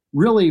States.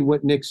 Really,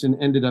 what Nixon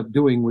ended up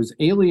doing was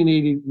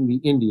alienating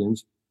the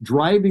Indians,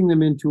 driving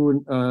them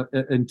into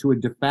a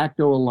de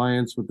facto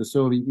alliance with the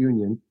Soviet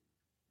Union,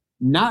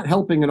 not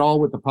helping at all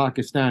with the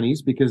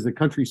Pakistanis because the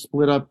country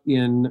split up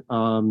into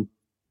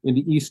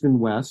East and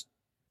West,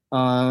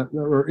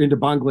 or into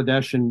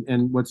Bangladesh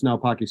and what's now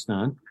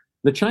Pakistan.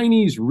 The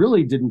Chinese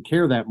really didn't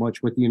care that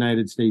much what the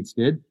United States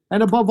did.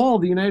 And above all,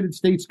 the United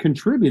States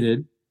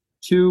contributed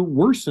to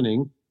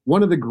worsening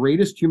one of the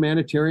greatest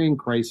humanitarian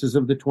crises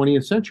of the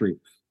 20th century.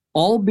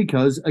 All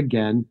because,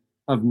 again,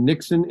 of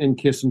Nixon and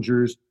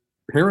Kissinger's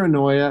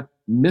paranoia,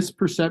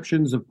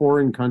 misperceptions of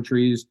foreign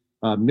countries,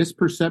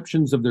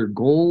 misperceptions of their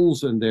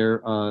goals and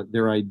their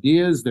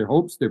ideas, their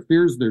hopes, their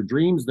fears, their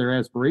dreams, their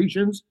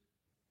aspirations.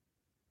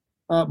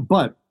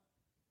 But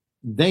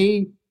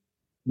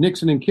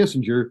Nixon and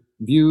Kissinger,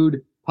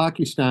 viewed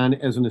Pakistan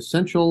as an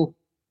essential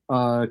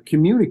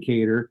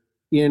communicator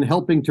in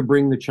helping to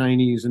bring the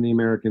Chinese and the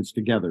Americans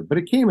together. But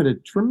it came at a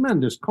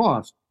tremendous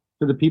cost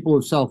to the people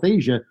of South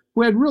Asia,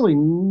 who had really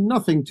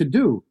nothing to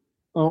do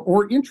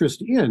or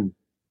interest in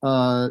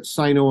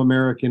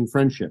Sino-American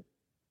friendship,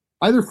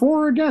 either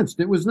for or against.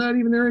 It was not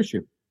even their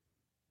issue.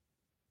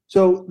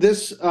 So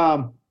this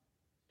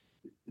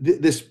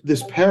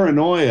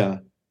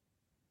paranoia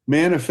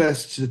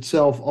manifests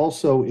itself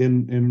also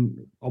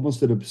in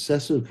almost an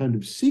obsessive kind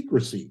of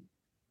secrecy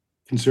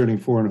concerning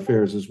foreign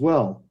affairs as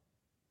well.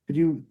 Could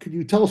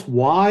you tell us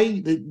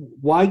why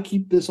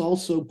keep this all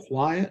so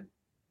quiet?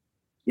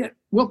 Yeah,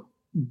 well,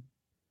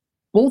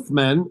 both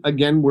men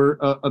again were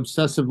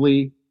obsessed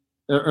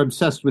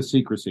with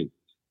secrecy.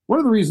 One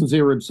of the reasons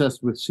they were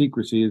obsessed with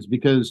secrecy is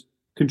because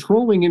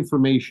controlling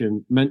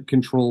information meant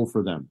control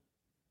for them.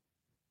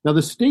 Now,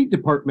 the State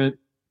Department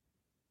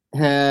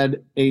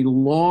had a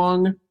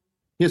long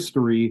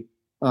history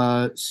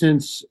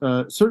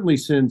certainly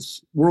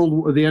since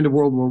the end of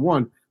World War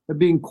I, of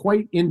being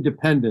quite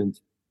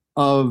independent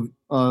of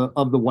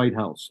the White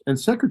House. And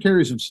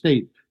secretaries of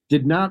state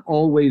did not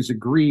always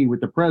agree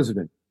with the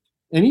president.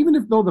 And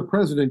even though the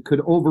president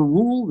could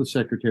overrule the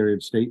Secretary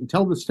of State and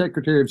tell the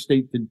Secretary of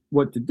State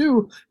what to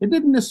do, it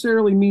didn't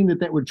necessarily mean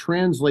that would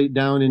translate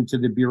down into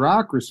the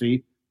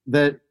bureaucracy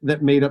that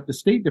made up the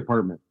State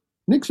Department.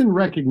 Nixon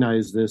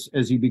recognized this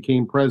as he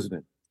became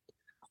president.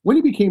 When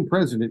he became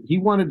president, he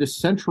wanted to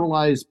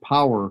centralize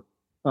power,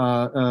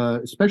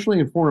 especially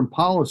in foreign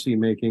policy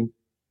making,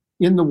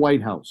 in the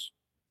White House.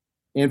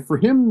 And for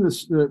him,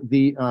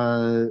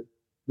 the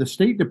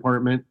State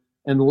Department,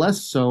 and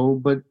less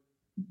so, but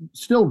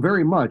still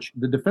very much,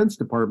 the Defense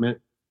Department,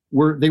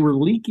 were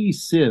leaky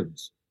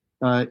sieves.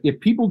 If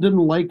people didn't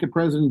like a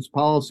president's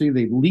policy,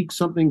 they'd leak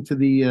something to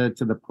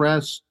the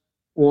press,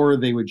 or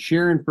they would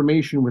share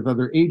information with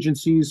other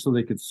agencies so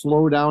they could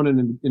slow down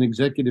an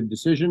executive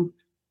decision.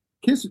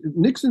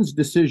 Nixon's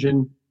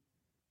decision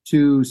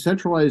to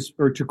centralize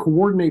or to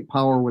coordinate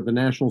power with the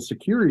National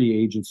Security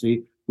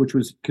Agency, which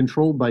was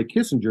controlled by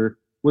Kissinger,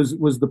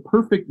 was the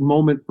perfect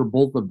moment for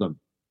both of them,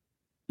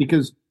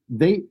 because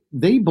they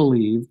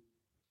believed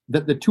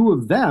that the two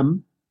of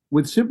them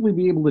would simply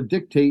be able to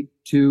dictate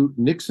to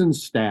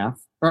Kissinger's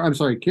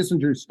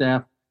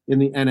staff in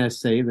the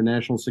NSA, the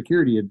National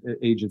Security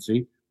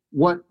Agency,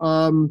 what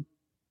the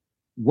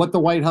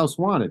White House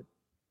wanted.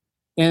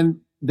 And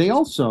they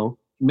also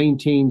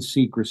maintained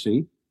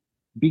secrecy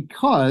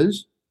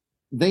because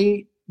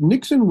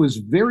Nixon was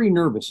very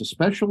nervous,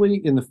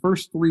 especially in the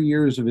first 3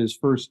 years of his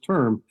first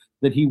term,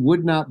 that he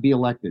would not be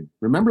elected.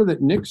 Remember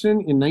that Nixon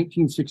in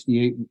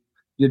 1968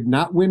 did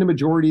not win a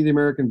majority of the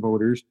American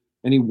voters,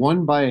 and he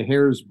won by a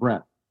hair's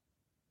breadth.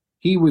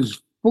 He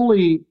was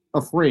fully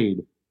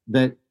afraid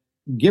that,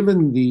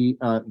 given the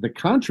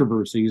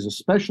controversies,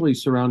 especially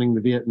surrounding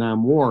the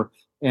Vietnam War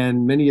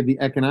and many of the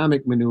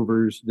economic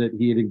maneuvers that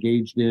he had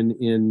engaged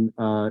in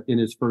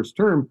his first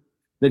term,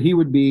 that he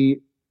would be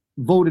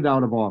voted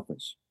out of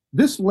office.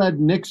 This led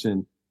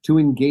Nixon to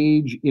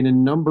engage in a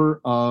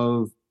number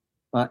of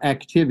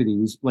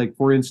activities, like,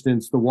 for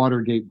instance, the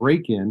Watergate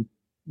break-in,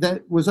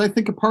 that was, I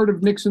think, a part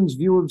of Nixon's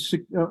view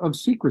of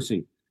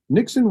secrecy.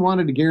 Nixon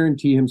wanted to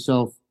guarantee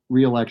himself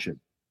re-election,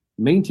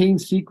 maintain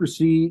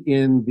secrecy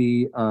in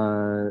the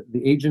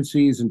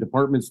agencies and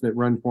departments that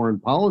run foreign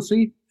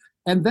policy,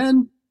 and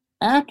then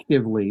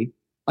actively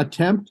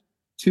attempt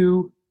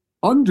to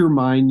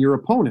undermine your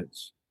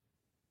opponents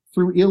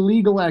through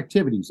illegal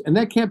activities. And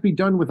that can't be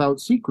done without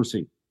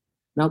secrecy.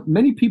 Now,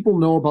 many people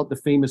know about the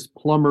famous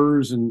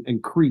Plumbers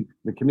and CREEP,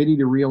 the Committee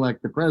to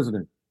Re-elect the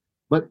President.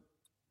 But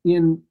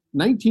in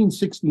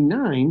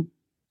 1969,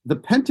 the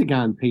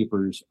Pentagon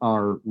Papers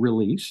are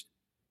released,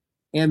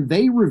 and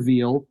they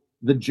reveal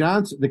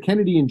the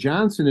Kennedy and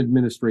Johnson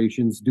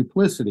administration's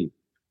duplicity.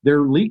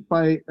 They're leaked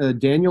by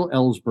Daniel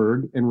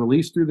Ellsberg and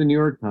released through the New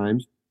York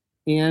Times.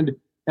 And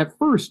at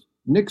first,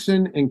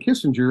 Nixon and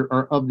Kissinger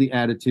are of the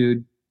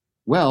attitude,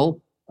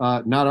 well,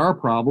 not our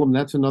problem,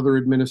 that's another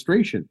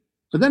administration.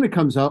 But then it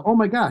comes out, oh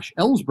my gosh,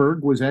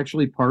 Ellsberg was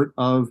actually part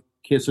of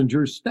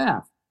Kissinger's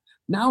staff.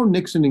 Now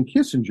Nixon and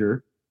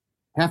Kissinger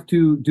have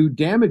to do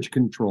damage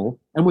control.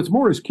 And what's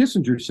more is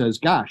Kissinger says,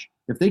 gosh,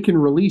 if they can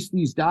release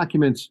these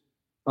documents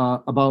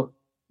about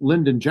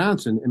Lyndon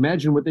Johnson,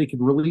 imagine what they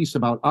could release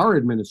about our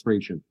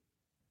administration.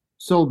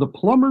 So the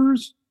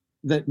plumbers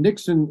that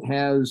Nixon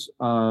has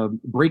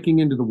breaking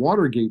into the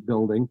Watergate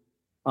building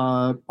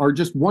are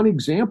just one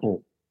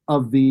example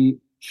of the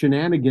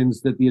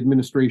shenanigans that the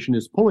administration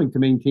is pulling to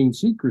maintain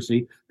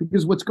secrecy,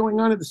 because what's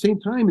going on at the same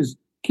time is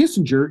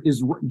Kissinger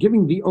is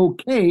giving the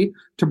okay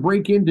to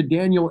break into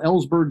Daniel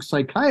Ellsberg's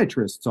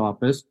psychiatrist's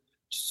office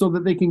so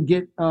that they can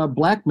get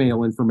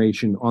blackmail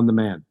information on the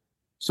man,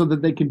 so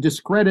that they can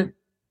discredit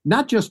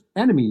not just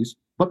enemies,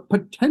 but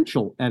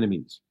potential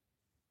enemies.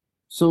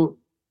 So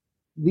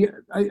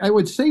I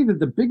would say that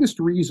the biggest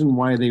reason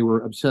why they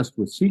were obsessed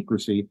with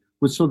secrecy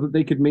was so that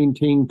they could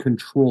maintain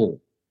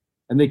control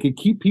and they could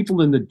keep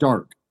people in the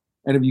dark.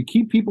 And if you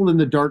keep people in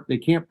the dark, they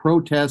can't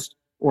protest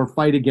or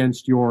fight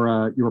against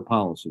your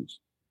policies.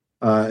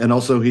 And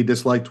also, he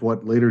disliked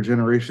what later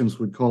generations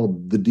would call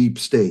the deep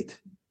state.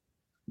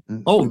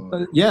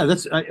 Yeah,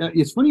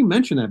 it's funny you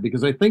mention that,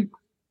 because I think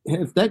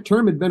if that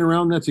term had been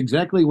around, that's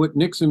exactly what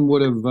Nixon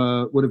would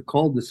have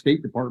called the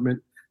State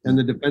Department and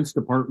the Defense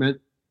Department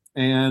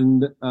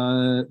and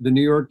the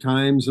New York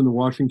Times and the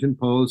Washington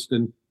Post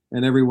and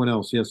everyone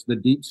else. Yes, the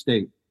deep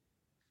state.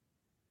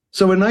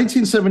 So in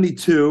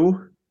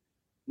 1972,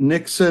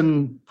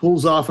 Nixon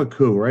pulls off a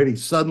coup. Right, he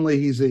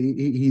is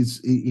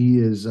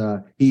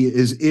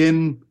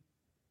in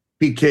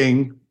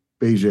Peking,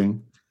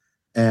 Beijing,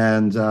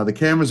 and the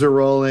cameras are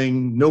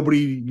rolling.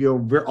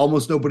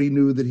 Almost nobody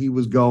knew that he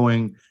was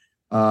going.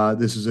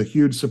 This is a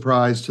huge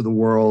surprise to the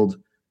world.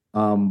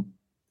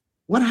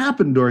 What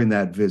happened during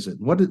that visit?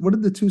 What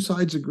did the two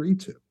sides agree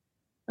to?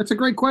 That's a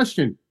great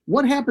question.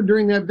 What happened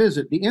during that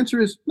visit? The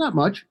answer is not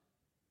much.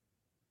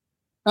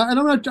 And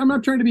I'm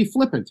not trying to be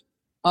flippant.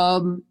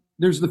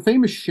 There's the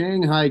famous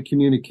Shanghai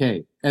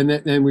communique,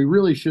 and we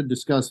really should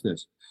discuss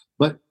this.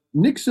 But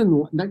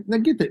Nixon, now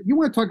get that. You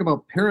want to talk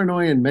about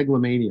paranoia and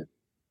megalomania.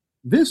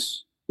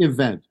 This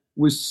event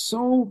was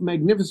so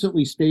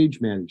magnificently stage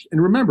managed. And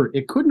remember,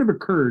 it couldn't have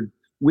occurred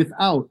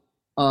without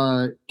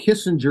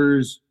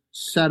Kissinger's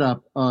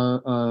setup.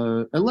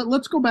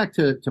 Let's go back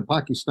to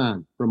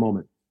Pakistan for a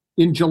moment.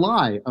 In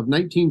July of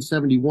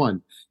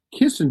 1971,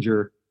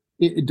 Kissinger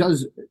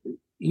does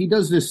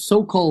this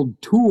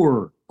so-called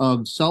tour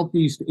of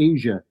Southeast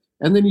Asia,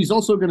 and then he's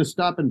also going to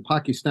stop in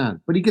Pakistan.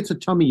 But he gets a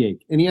tummy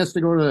ache, and he has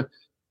to go to.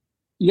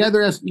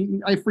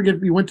 I forget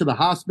if he went to the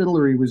hospital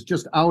or he was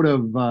just out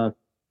of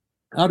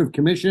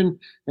commission.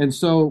 And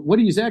so what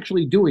he's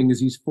actually doing is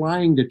he's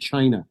flying to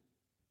China,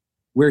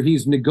 where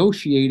he's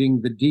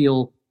negotiating the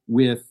deal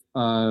with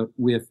Zhou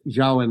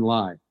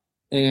Enlai,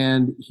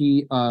 and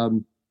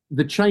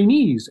the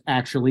Chinese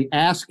actually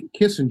ask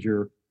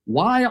Kissinger,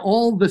 why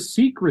all the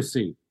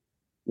secrecy?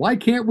 Why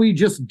can't we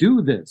just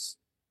do this?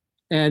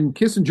 And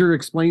Kissinger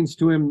explains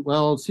to him,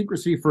 well,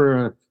 secrecy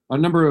for a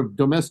number of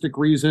domestic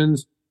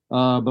reasons,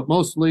 but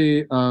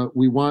mostly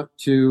we want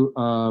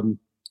to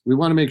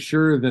make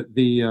sure that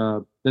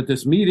that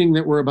this meeting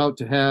that we're about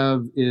to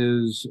have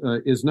is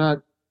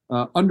not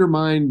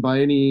undermined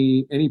by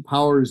any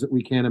powers that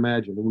we can't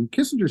imagine. And when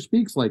Kissinger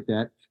speaks like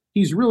that,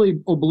 he's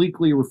really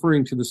obliquely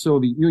referring to the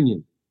Soviet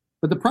Union.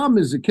 But the problem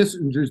is that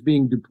Kissinger's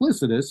being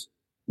duplicitous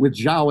with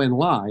Zhou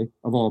Enlai,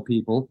 of all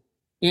people,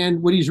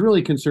 and what he's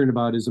really concerned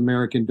about is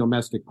American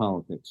domestic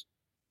politics.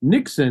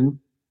 Nixon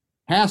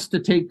has to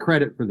take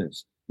credit for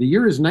this. The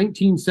year is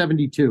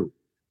 1972.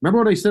 Remember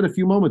what I said a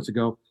few moments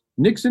ago?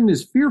 Nixon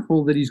is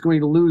fearful that he's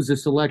going to lose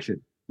this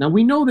election. Now,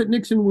 we know that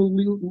Nixon will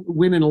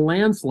win in a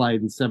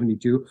landslide in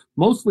 72,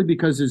 mostly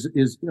because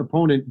his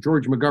opponent,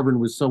 George McGovern,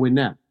 was so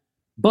inept.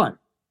 But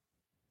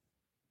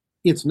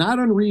it's not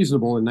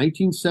unreasonable in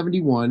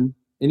 1971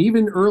 and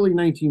even early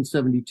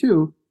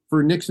 1972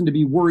 for Nixon to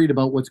be worried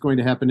about what's going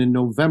to happen in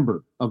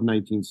November of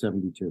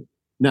 1972.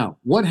 Now,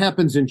 what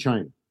happens in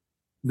China?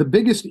 The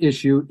biggest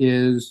issue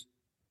is,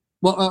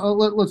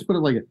 let's put it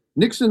like it.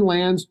 Nixon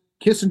lands,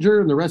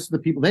 Kissinger and the rest of the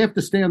people, they have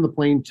to stay on the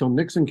plane till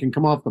Nixon can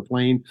come off the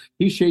plane.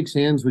 He shakes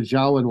hands with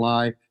Zhou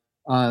Enlai.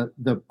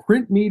 The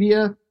print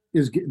media,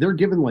 they're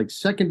given like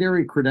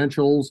secondary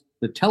credentials.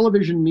 The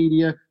television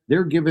media,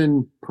 they're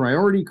given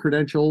priority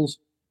credentials.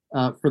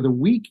 For the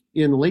week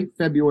in late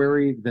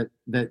February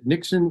that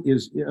Nixon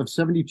is of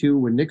 72,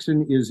 when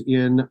Nixon is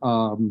in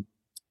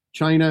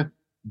China,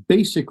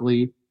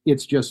 basically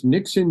it's just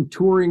Nixon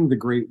touring the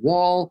Great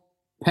Wall,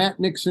 Pat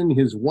Nixon,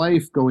 his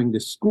wife, going to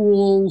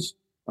schools,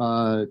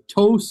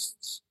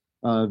 toasts,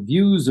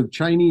 views of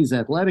Chinese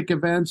athletic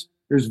events.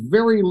 There's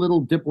very little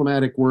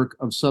diplomatic work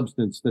of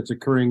substance that's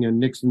occurring in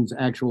Nixon's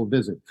actual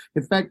visit.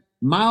 In fact,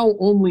 Mao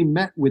only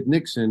met with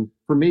Nixon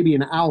for maybe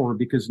an hour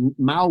because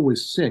Mao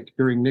was sick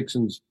during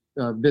Nixon's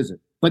visit.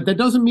 But that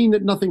doesn't mean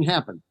that nothing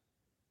happened.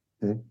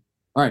 Okay.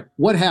 All right,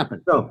 what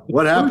happened? So,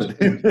 what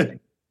happened?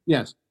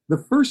 Yes. The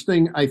first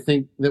thing I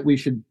think that we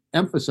should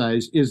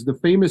emphasize is the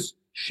famous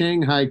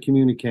Shanghai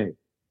communique.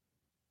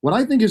 What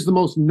I think is the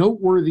most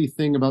noteworthy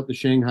thing about the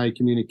Shanghai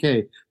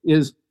communique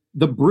is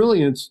the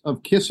brilliance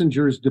of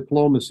Kissinger's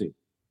diplomacy.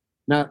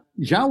 Now,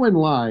 Zhou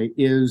Enlai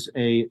is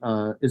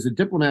a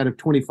diplomat of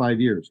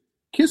 25 years.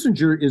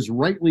 Kissinger is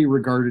rightly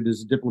regarded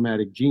as a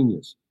diplomatic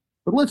genius.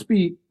 But let's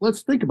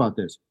think about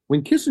this.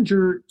 When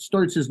Kissinger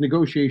starts his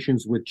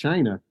negotiations with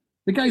China,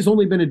 the guy's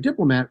only been a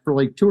diplomat for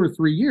like 2 or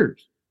 3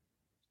 years.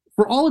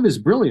 For all of his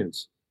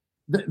brilliance,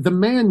 the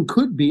man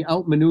could be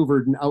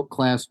outmaneuvered and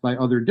outclassed by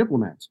other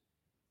diplomats.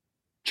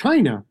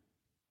 China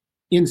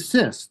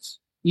insists,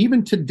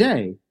 even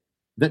today,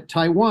 that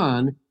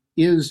Taiwan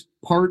is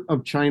part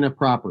of China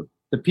proper.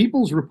 The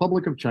People's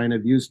Republic of China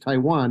views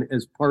Taiwan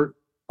as part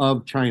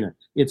of China.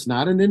 It's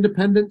not an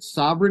independent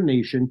sovereign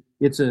nation.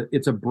 It's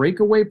a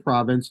breakaway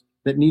province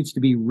that needs to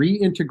be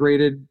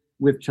reintegrated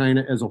with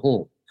China as a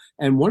whole.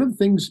 And one of the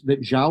things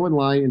that Zhou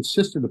Enlai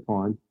insisted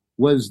upon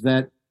was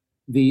that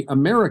the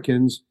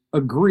Americans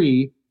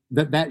agree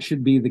that that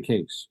should be the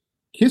case.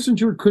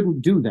 Kissinger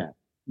couldn't do that.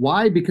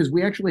 Why? Because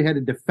we actually had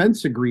a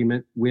defense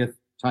agreement with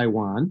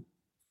Taiwan.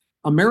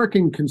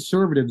 American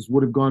conservatives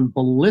would have gone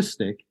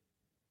ballistic,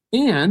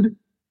 and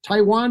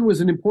Taiwan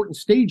was an important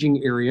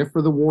staging area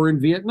for the war in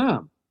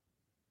Vietnam.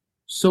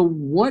 So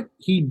what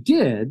he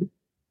did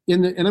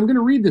and I'm going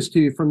to read this to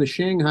you from the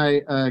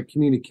Shanghai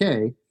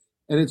communique,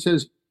 and it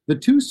says, the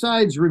two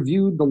sides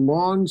reviewed the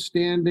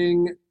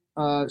long-standing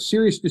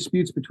serious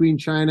disputes between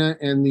China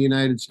and the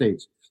United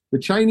States. The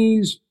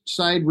Chinese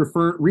side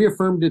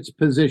reaffirmed its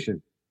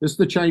position. This is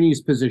the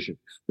Chinese position.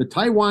 The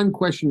Taiwan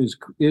question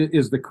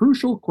is the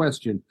crucial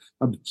question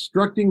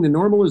obstructing the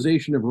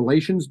normalization of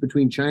relations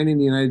between China and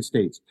the United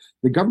States.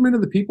 The government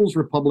of the People's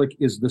Republic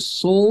is the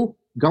sole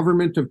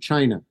government of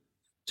China.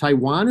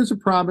 Taiwan is a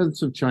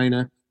province of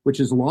China which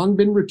has long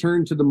been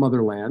returned to the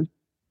motherland.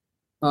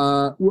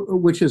 The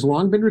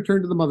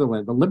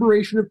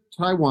liberation of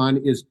Taiwan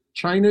is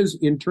China's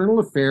internal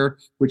affair,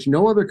 which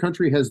no other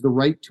country has the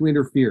right to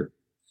interfere.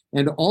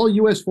 And all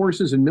U.S.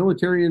 forces and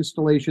military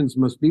installations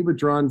must be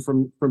withdrawn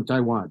from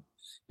Taiwan.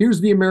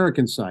 Here's the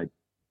American side.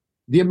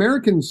 The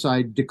American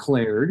side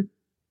declared,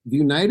 the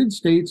United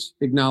States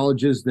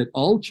acknowledges that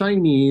all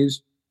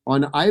Chinese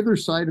on either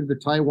side of the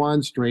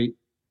Taiwan Strait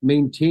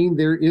maintain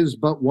there is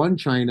but one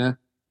China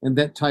and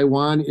that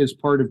Taiwan is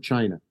part of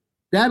China.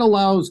 That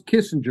allows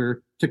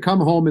Kissinger to come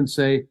home and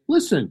say,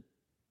 listen,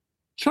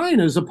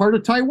 China's a part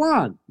of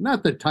Taiwan,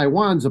 not that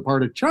Taiwan's a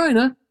part of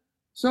China.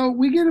 So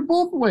we get it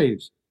both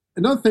ways.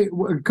 Another thing,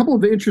 a couple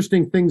of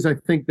interesting things I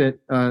think that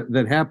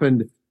that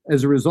happened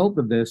as a result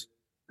of this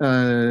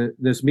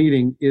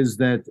meeting is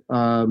that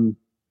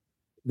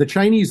the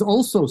Chinese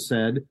also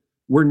said,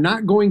 we're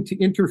not going to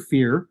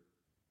interfere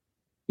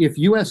if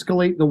you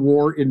escalate the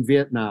war in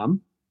Vietnam.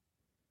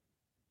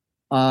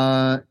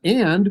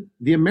 And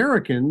the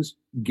Americans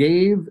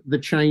gave the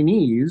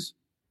Chinese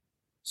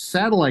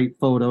satellite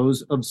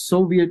photos of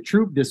Soviet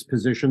troop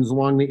dispositions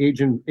along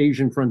the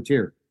Asian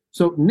frontier.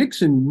 So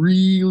Nixon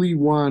really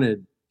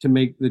wanted to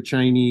make the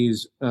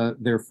Chinese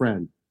their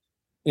friend.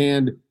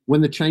 And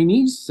when the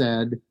Chinese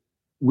said,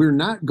 we're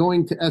not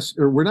going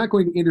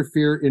to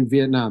interfere in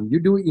Vietnam, you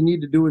do what you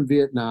need to do in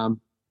Vietnam,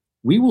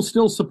 we will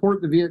still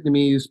support the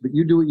Vietnamese, but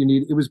you do what you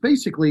need. It was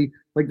basically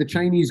like the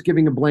Chinese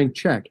giving a blank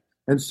check.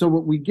 And so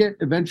what we get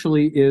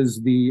eventually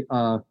is we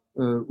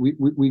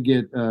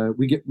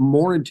get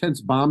more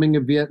intense bombing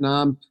of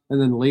Vietnam,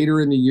 and then later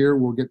in the year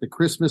we'll get the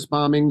Christmas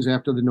bombings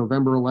after the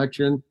November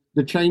election.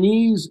 The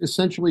Chinese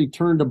essentially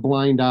turned a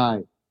blind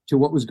eye to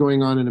what was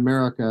going on in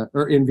America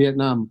or in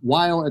Vietnam,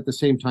 while at the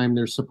same time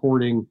they're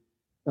supporting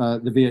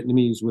the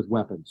Vietnamese with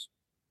weapons.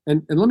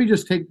 And let me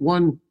just take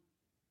one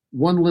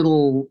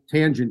little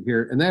tangent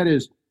here, and that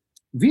is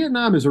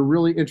Vietnam is a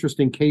really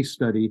interesting case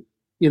study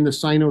in the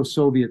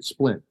Sino-Soviet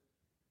split.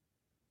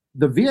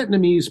 The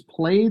Vietnamese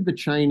played the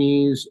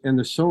Chinese and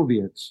the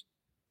Soviets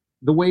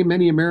the way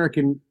many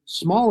American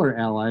smaller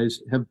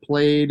allies have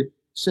played,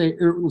 say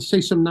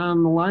some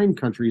non-aligned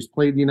countries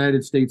played the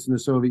United States and the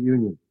Soviet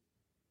Union.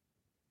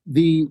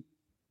 The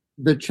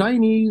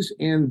Chinese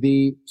and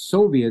the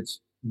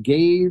Soviets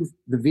gave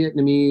the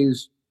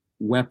Vietnamese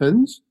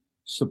weapons,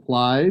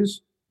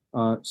 supplies,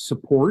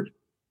 support,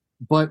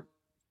 but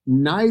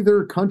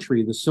neither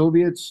country, the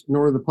Soviets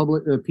nor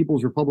the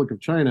People's Republic of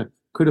China,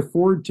 could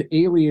afford to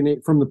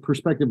alienate, from the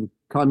perspective of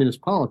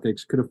communist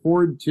politics, could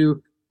afford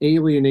to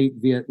alienate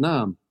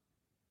Vietnam.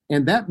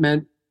 And that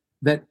meant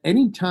that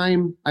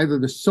anytime either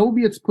the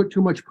Soviets put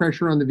too much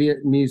pressure on the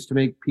Vietnamese to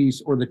make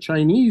peace or the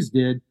Chinese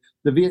did,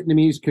 the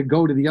Vietnamese could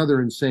go to the other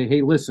and say,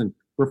 hey, listen,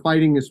 we're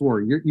fighting this war.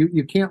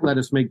 You can't let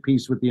us make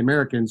peace with the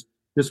Americans.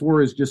 This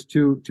war is just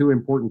too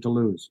important to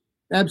lose.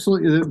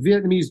 Absolutely. The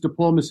Vietnamese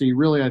diplomacy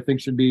really, I think,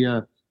 should be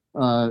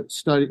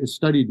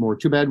studied more.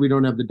 Too bad we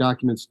don't have the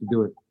documents to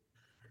do it.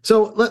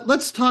 So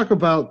let's talk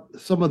about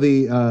some of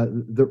the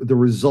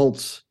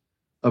results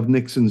of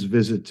Nixon's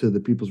visit to the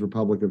People's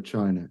Republic of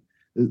China.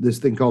 This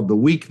thing called the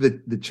week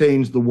that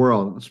changed the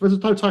world. I'm supposed to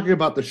start talking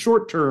about the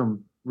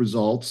short-term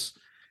results,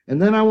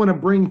 and then I want to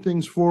bring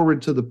things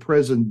forward to the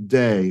present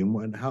day.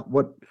 And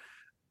well,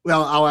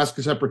 I'll ask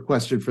a separate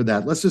question for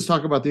that. Let's just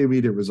talk about the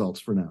immediate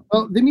results for now.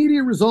 Well, the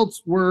immediate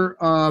results were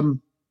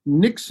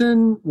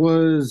Nixon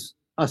was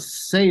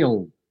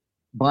assailed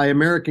by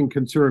American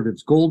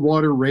conservatives,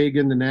 Goldwater,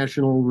 Reagan, the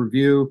National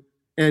Review,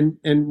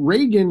 And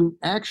Reagan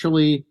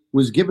actually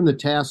was given the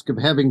task of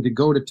having to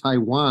go to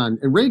Taiwan.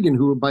 And Reagan,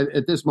 who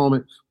at this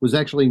moment was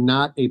actually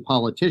not a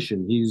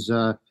politician,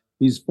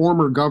 he's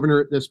former governor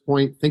at this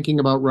point, thinking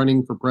about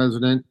running for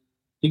president.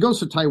 He goes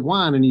to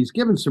Taiwan and he's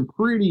given some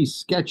pretty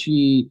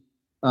sketchy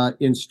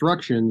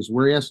instructions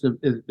where he has to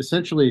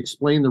essentially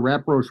explain the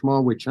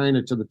rapprochement with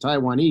China to the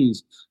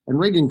Taiwanese. And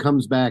Reagan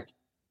comes back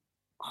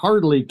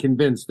hardly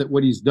convinced that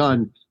what he's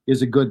done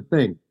is a good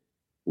thing.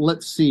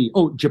 Let's see.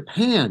 Oh,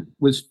 Japan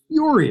was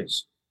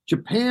furious.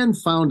 Japan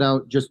found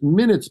out just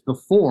minutes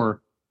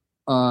before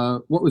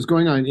what was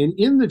going on. And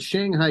in the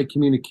Shanghai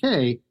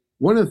communique,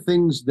 one of the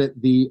things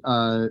that the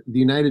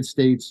United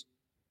States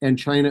and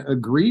China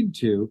agreed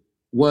to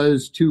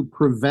was to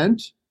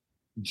prevent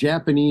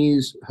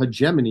Japanese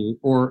hegemony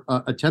or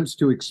attempts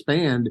to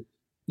expand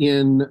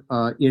in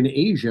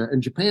Asia.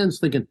 And Japan's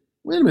thinking,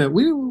 wait a minute,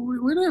 we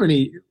don't have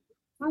any,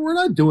 we're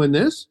not doing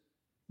this.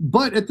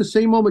 But at the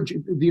same moment,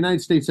 the United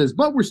States says,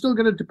 but we're still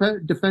going to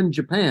defend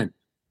Japan.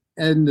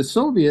 And the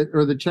Soviet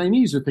or the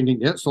Chinese are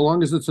thinking, yeah, so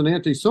long as it's an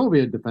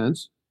anti-Soviet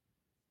defense.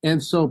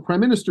 And so Prime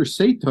Minister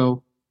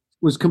Sato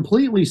was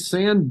completely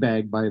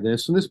sandbagged by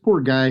this. And this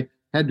poor guy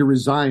had to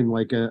resign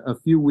like a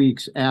few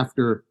weeks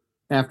after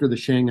the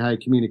Shanghai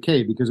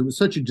communique because it was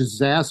such a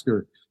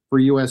disaster for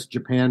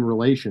U.S.-Japan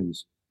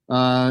relations.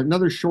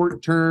 Another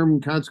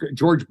short-term consequence,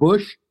 George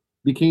Bush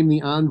became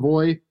the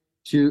envoy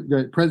to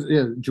the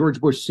president.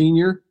 George Bush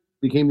Sr.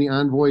 became the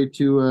envoy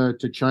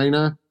to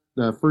China,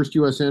 the first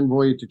U.S.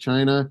 envoy to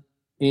China,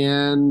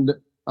 and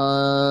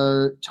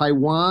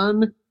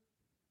Taiwan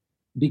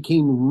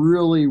became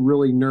really,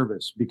 really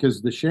nervous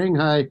because the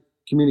Shanghai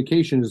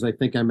communication, as I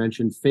think I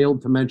mentioned,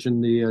 failed to mention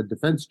the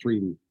defense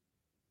treaty,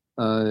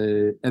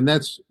 and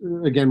that's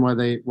again why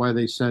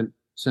they sent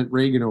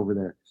Reagan over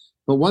there.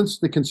 But once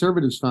the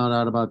conservatives found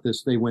out about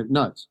this, they went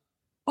nuts.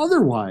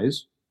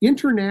 Otherwise,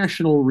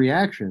 international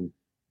reaction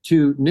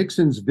to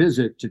Nixon's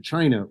visit to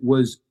China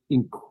was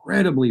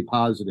incredibly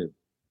positive.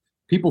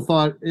 People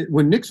thought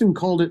when Nixon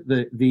called it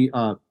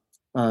the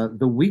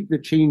week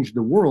that changed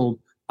the world,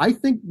 I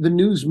think the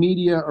news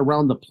media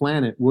around the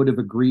planet would have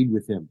agreed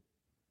with him.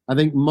 I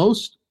think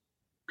most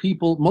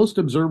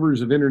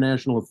observers of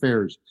international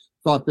affairs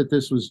thought that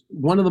this was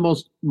one of the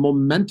most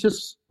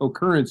momentous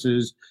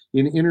occurrences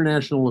in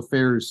international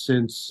affairs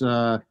since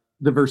the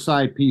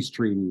Versailles Peace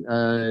Treaty,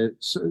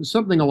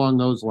 something along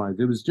those lines.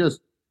 It was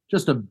just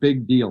a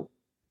big deal.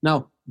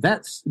 Now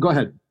go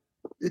ahead.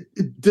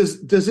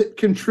 Does it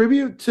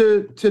contribute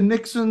to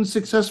Nixon's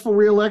successful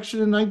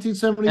reelection in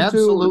 1972?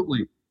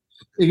 Absolutely.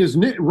 Because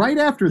right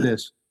after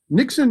this,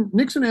 Nixon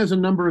has a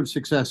number of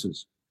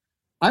successes.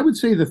 I would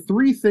say the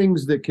three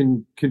things that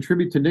can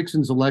contribute to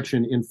Nixon's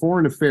election in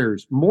foreign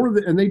affairs,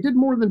 and they did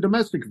more than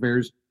domestic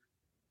affairs.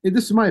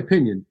 This is my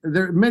opinion.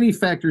 There are many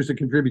factors that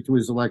contribute to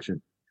his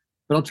election,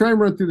 but I'll try and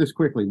run through this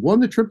quickly.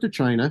 One, the trip to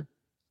China.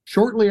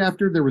 Shortly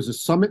after, there was a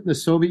summit in the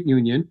Soviet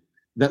Union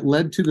that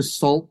led to the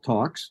SALT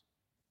talks.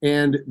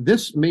 And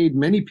this made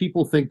many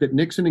people think that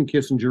Nixon and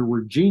Kissinger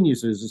were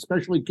geniuses,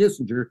 especially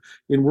Kissinger,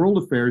 in world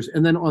affairs.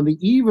 And then on the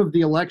eve of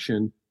the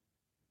election,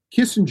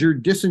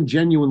 Kissinger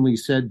disingenuously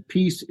said,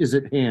 peace is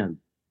at hand.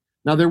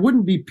 Now, there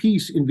wouldn't be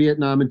peace in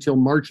Vietnam until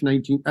March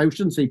 19. I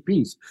shouldn't say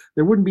peace.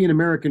 There wouldn't be an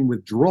American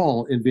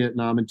withdrawal in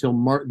Vietnam until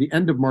the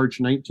end of March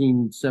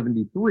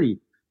 1973.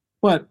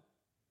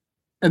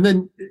 And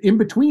then in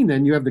between,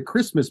 then you have the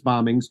Christmas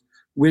bombings,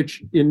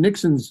 which in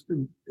Nixon's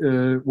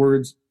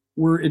words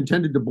were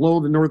intended to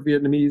blow the North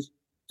Vietnamese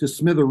to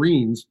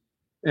smithereens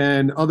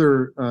and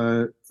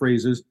other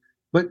phrases.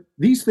 But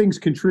these things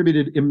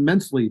contributed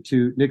immensely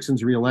to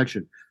Nixon's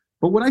reelection.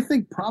 But what I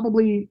think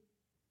probably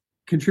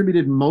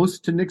contributed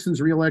most to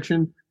Nixon's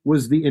reelection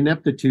was the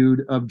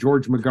ineptitude of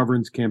George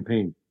McGovern's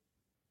campaign.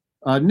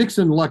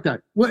 Nixon lucked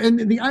out. Well, and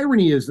the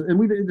irony is,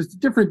 and it's a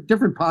different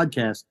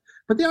podcast,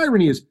 but the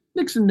irony is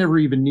Nixon never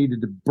even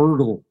needed to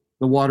burgle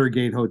the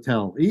Watergate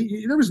Hotel.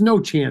 There was no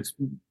chance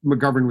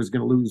McGovern was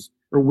going to lose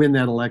or win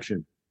that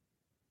election.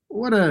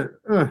 What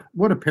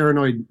a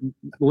paranoid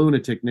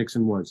lunatic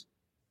Nixon was.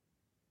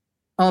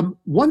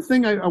 One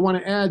thing I want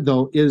to add,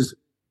 though, is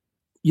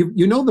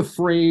you know the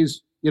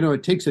phrase,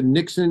 it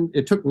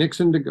took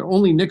Nixon to go,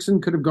 only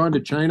Nixon could have gone to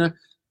China.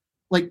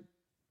 Like,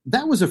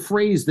 that was a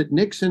phrase that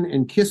Nixon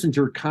and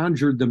Kissinger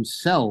conjured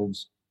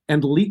themselves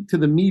and leaked to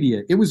the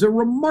media. It was a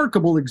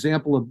remarkable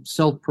example of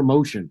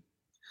self-promotion.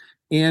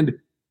 And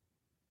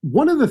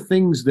one of the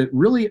things that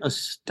really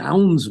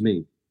astounds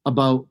me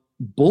about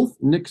both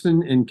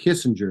Nixon and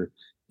Kissinger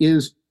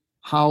is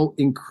how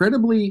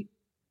incredibly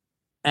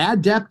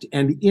adept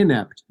and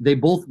inept they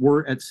both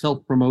were at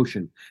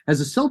self-promotion.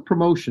 As a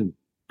self-promotion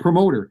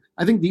promoter,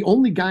 I think the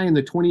only guy in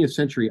the 20th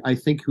century, I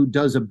think, who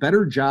does a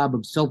better job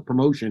of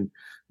self-promotion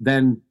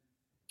than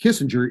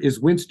Kissinger is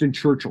Winston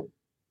Churchill.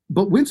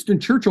 But Winston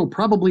Churchill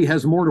probably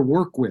has more to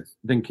work with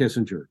than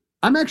Kissinger.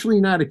 I'm actually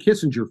not a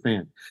Kissinger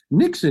fan.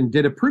 Nixon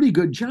did a pretty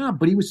good job,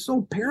 but he was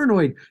so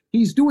paranoid.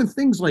 He's doing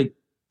things like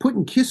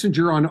putting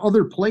Kissinger on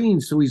other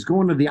planes so he's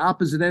going to the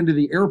opposite end of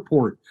the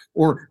airport,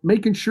 or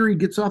making sure he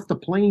gets off the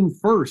plane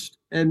first.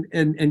 And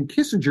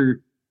Kissinger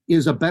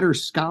is a better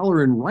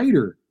scholar and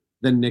writer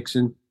than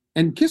Nixon,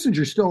 and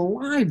Kissinger's still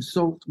alive.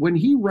 So when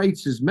he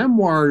writes his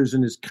memoirs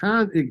and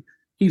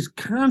he's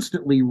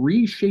constantly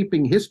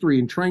reshaping history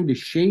and trying to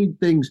shade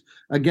things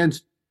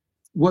against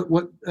what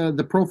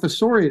the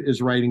professoriate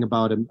is writing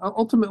about him.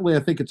 Ultimately, I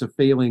think it's a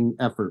failing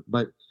effort,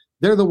 but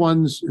they're the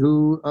ones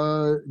who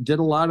did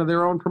a lot of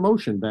their own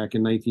promotion back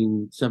in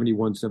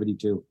 1971,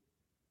 72.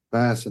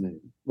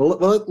 Fascinating.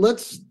 Well,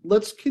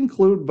 let's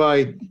conclude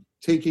by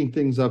taking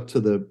things up to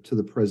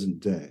the present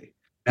day.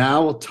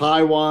 Now,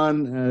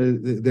 Taiwan,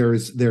 there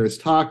is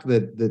talk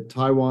that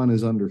Taiwan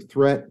is under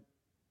threat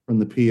from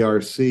the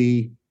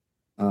PRC.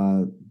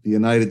 The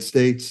United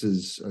States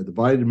the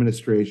Biden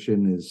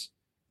administration is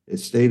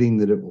stating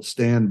that it will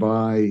stand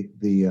by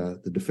the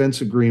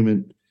defense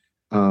agreement.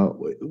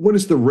 What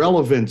is the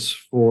relevance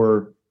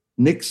for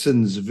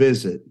Nixon's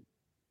visit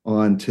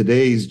on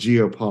today's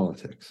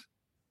geopolitics?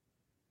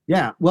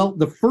 Yeah, well,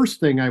 the first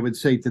thing I would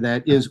say to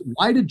that is,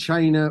 why did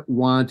China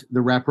want the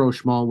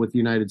rapprochement with the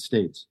United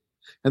States?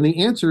 And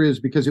the answer is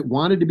because it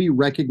wanted to be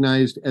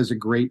recognized as a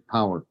great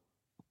power.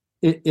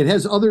 It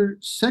has other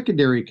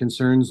secondary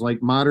concerns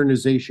like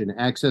modernization,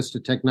 access to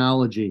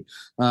technology,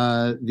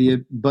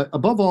 but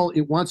above all,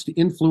 it wants to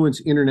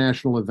influence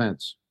international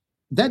events.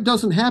 That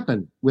doesn't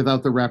happen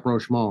without the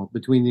rapprochement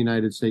between the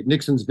United States.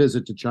 Nixon's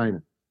visit to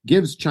China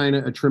gives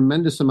China a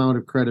tremendous amount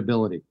of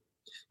credibility.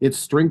 It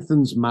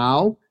strengthens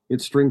Mao.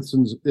 It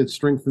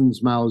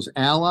strengthens Mao's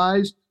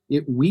allies.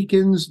 It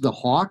weakens the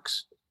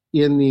hawks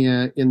in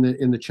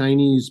the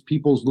Chinese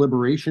People's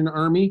Liberation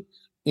Army,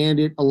 and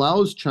it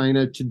allows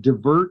China to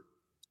divert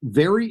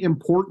very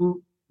important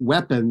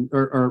weapon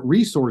or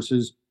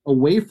resources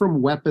away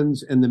from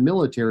weapons and the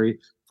military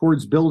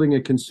towards building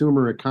a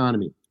consumer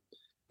economy.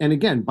 And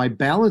again, by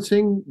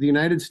balancing the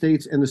United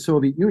States and the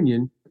Soviet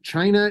Union,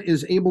 China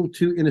is able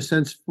to, in a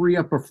sense, free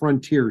up a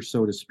frontier,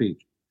 so to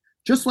speak,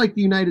 just like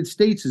the United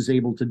States is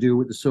able to do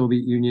with the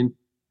Soviet Union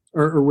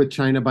or with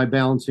China by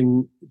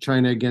balancing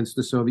China against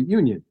the Soviet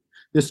Union.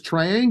 This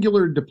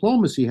triangular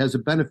diplomacy has a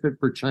benefit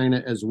for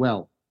China as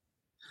well.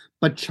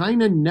 But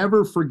China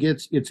never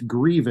forgets its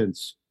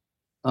grievance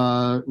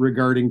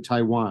regarding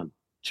Taiwan.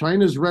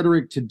 China's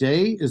rhetoric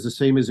today is the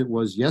same as it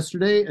was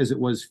yesterday, as it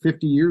was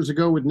 50 years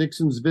ago with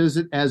Nixon's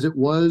visit, as it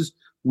was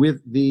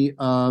with the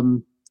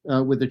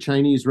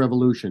Chinese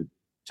Revolution.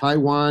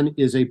 Taiwan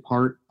is a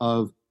part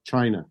of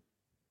China.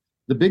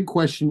 The big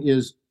question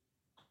is,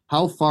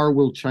 how far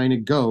will China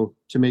go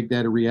to make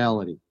that a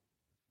reality?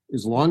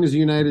 As long as the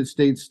United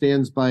States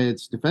stands by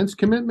its defense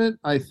commitment,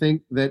 I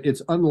think that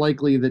it's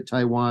unlikely that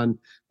Taiwan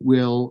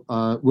will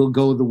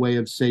go the way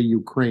of, say,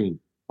 Ukraine.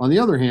 On the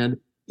other hand,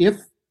 if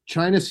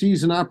China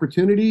sees an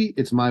opportunity,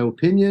 it's my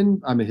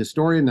opinion. I'm a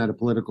historian, not a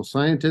political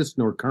scientist,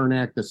 nor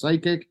Karnak the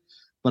psychic,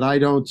 but I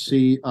don't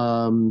see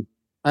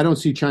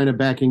China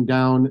backing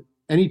down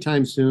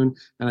anytime soon,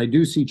 and I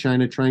do see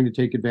China trying to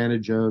take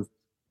advantage of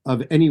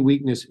any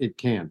weakness it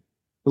can.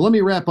 But let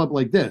me wrap up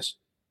like this.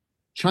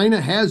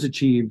 China has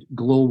achieved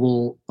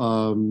global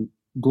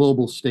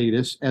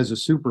status as a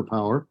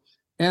superpower,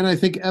 and I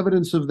think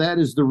evidence of that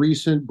is the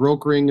recent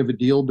brokering of a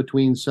deal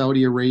between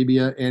Saudi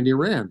Arabia and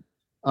Iran.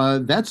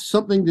 That's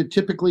something that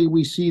typically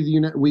we see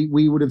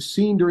we would have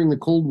seen during the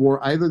Cold War,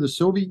 either the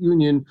Soviet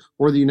Union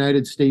or the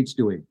United States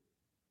doing.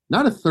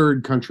 Not a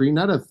third country,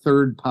 not a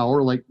third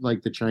power like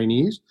the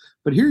Chinese,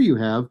 but here you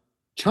have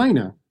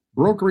China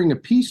brokering a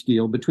peace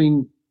deal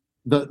between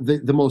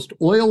the most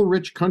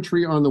oil-rich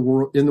country in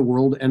the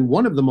world and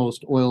one of the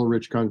most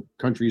oil-rich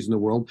countries in the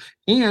world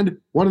and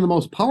one of the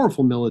most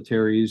powerful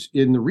militaries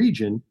in the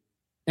region,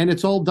 and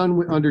it's all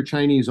done under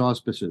Chinese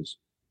auspices.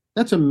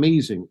 That's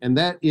amazing, and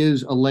that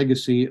is a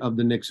legacy of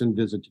the Nixon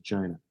visit to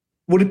China.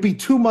 Would it be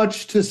too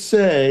much to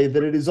say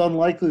that it is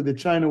unlikely that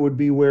China would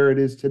be where it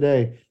is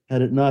today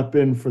had it not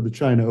been for the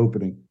China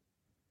opening?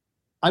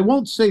 I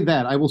won't say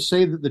that. I will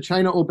say that the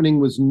China opening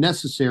was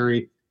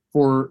necessary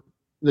for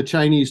the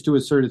Chinese to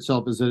assert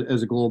itself as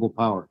a global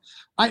power.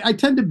 I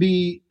tend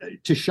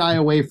to shy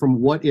away from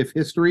what if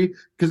history,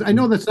 because I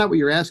know that's not what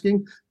you're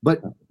asking,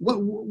 but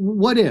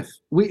what if?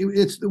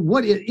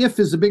 What if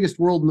is the biggest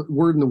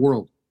word in the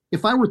world.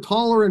 If I were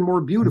taller and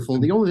more beautiful,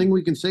 the only thing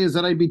we can say is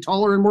that I'd be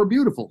taller and more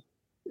beautiful.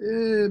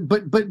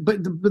 But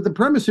the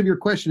premise of your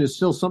question is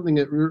still something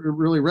that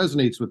really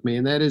resonates with me,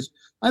 and that is,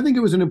 I think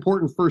it was an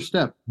important first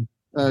step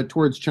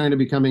towards China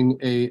becoming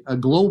a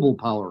global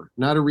power,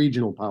 not a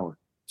regional power.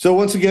 So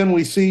once again,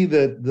 we see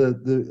that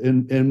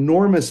the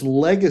enormous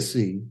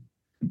legacy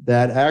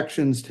that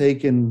actions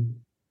taken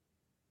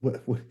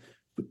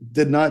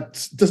does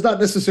not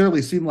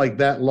necessarily seem like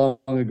that long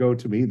ago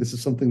to me. This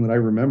is something that I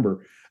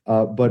remember,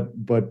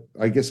 but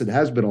I guess it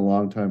has been a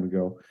long time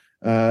ago,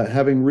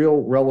 having real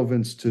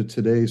relevance to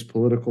today's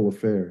political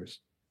affairs.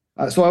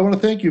 So I want to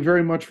thank you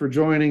very much for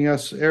joining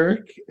us,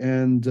 Eric,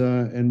 and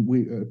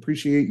we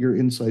appreciate your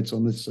insights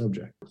on this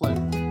subject.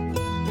 Pleasure.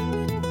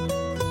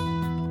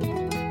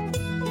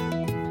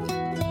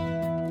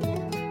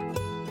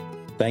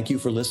 Thank you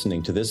for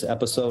listening to this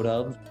episode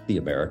of The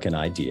American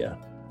Idea.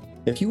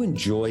 If you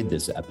enjoyed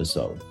this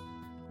episode,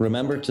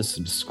 Remember to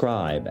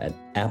subscribe at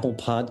Apple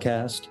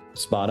Podcast,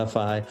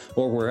 Spotify,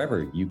 or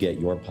wherever you get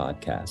your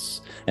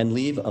podcasts, and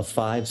leave a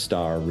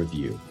 5-star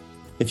review.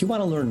 If you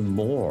want to learn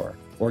more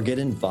or get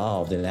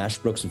involved in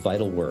Ashbrook's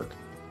vital work,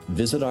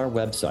 visit our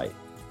website,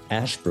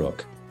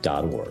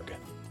 ashbrook.org.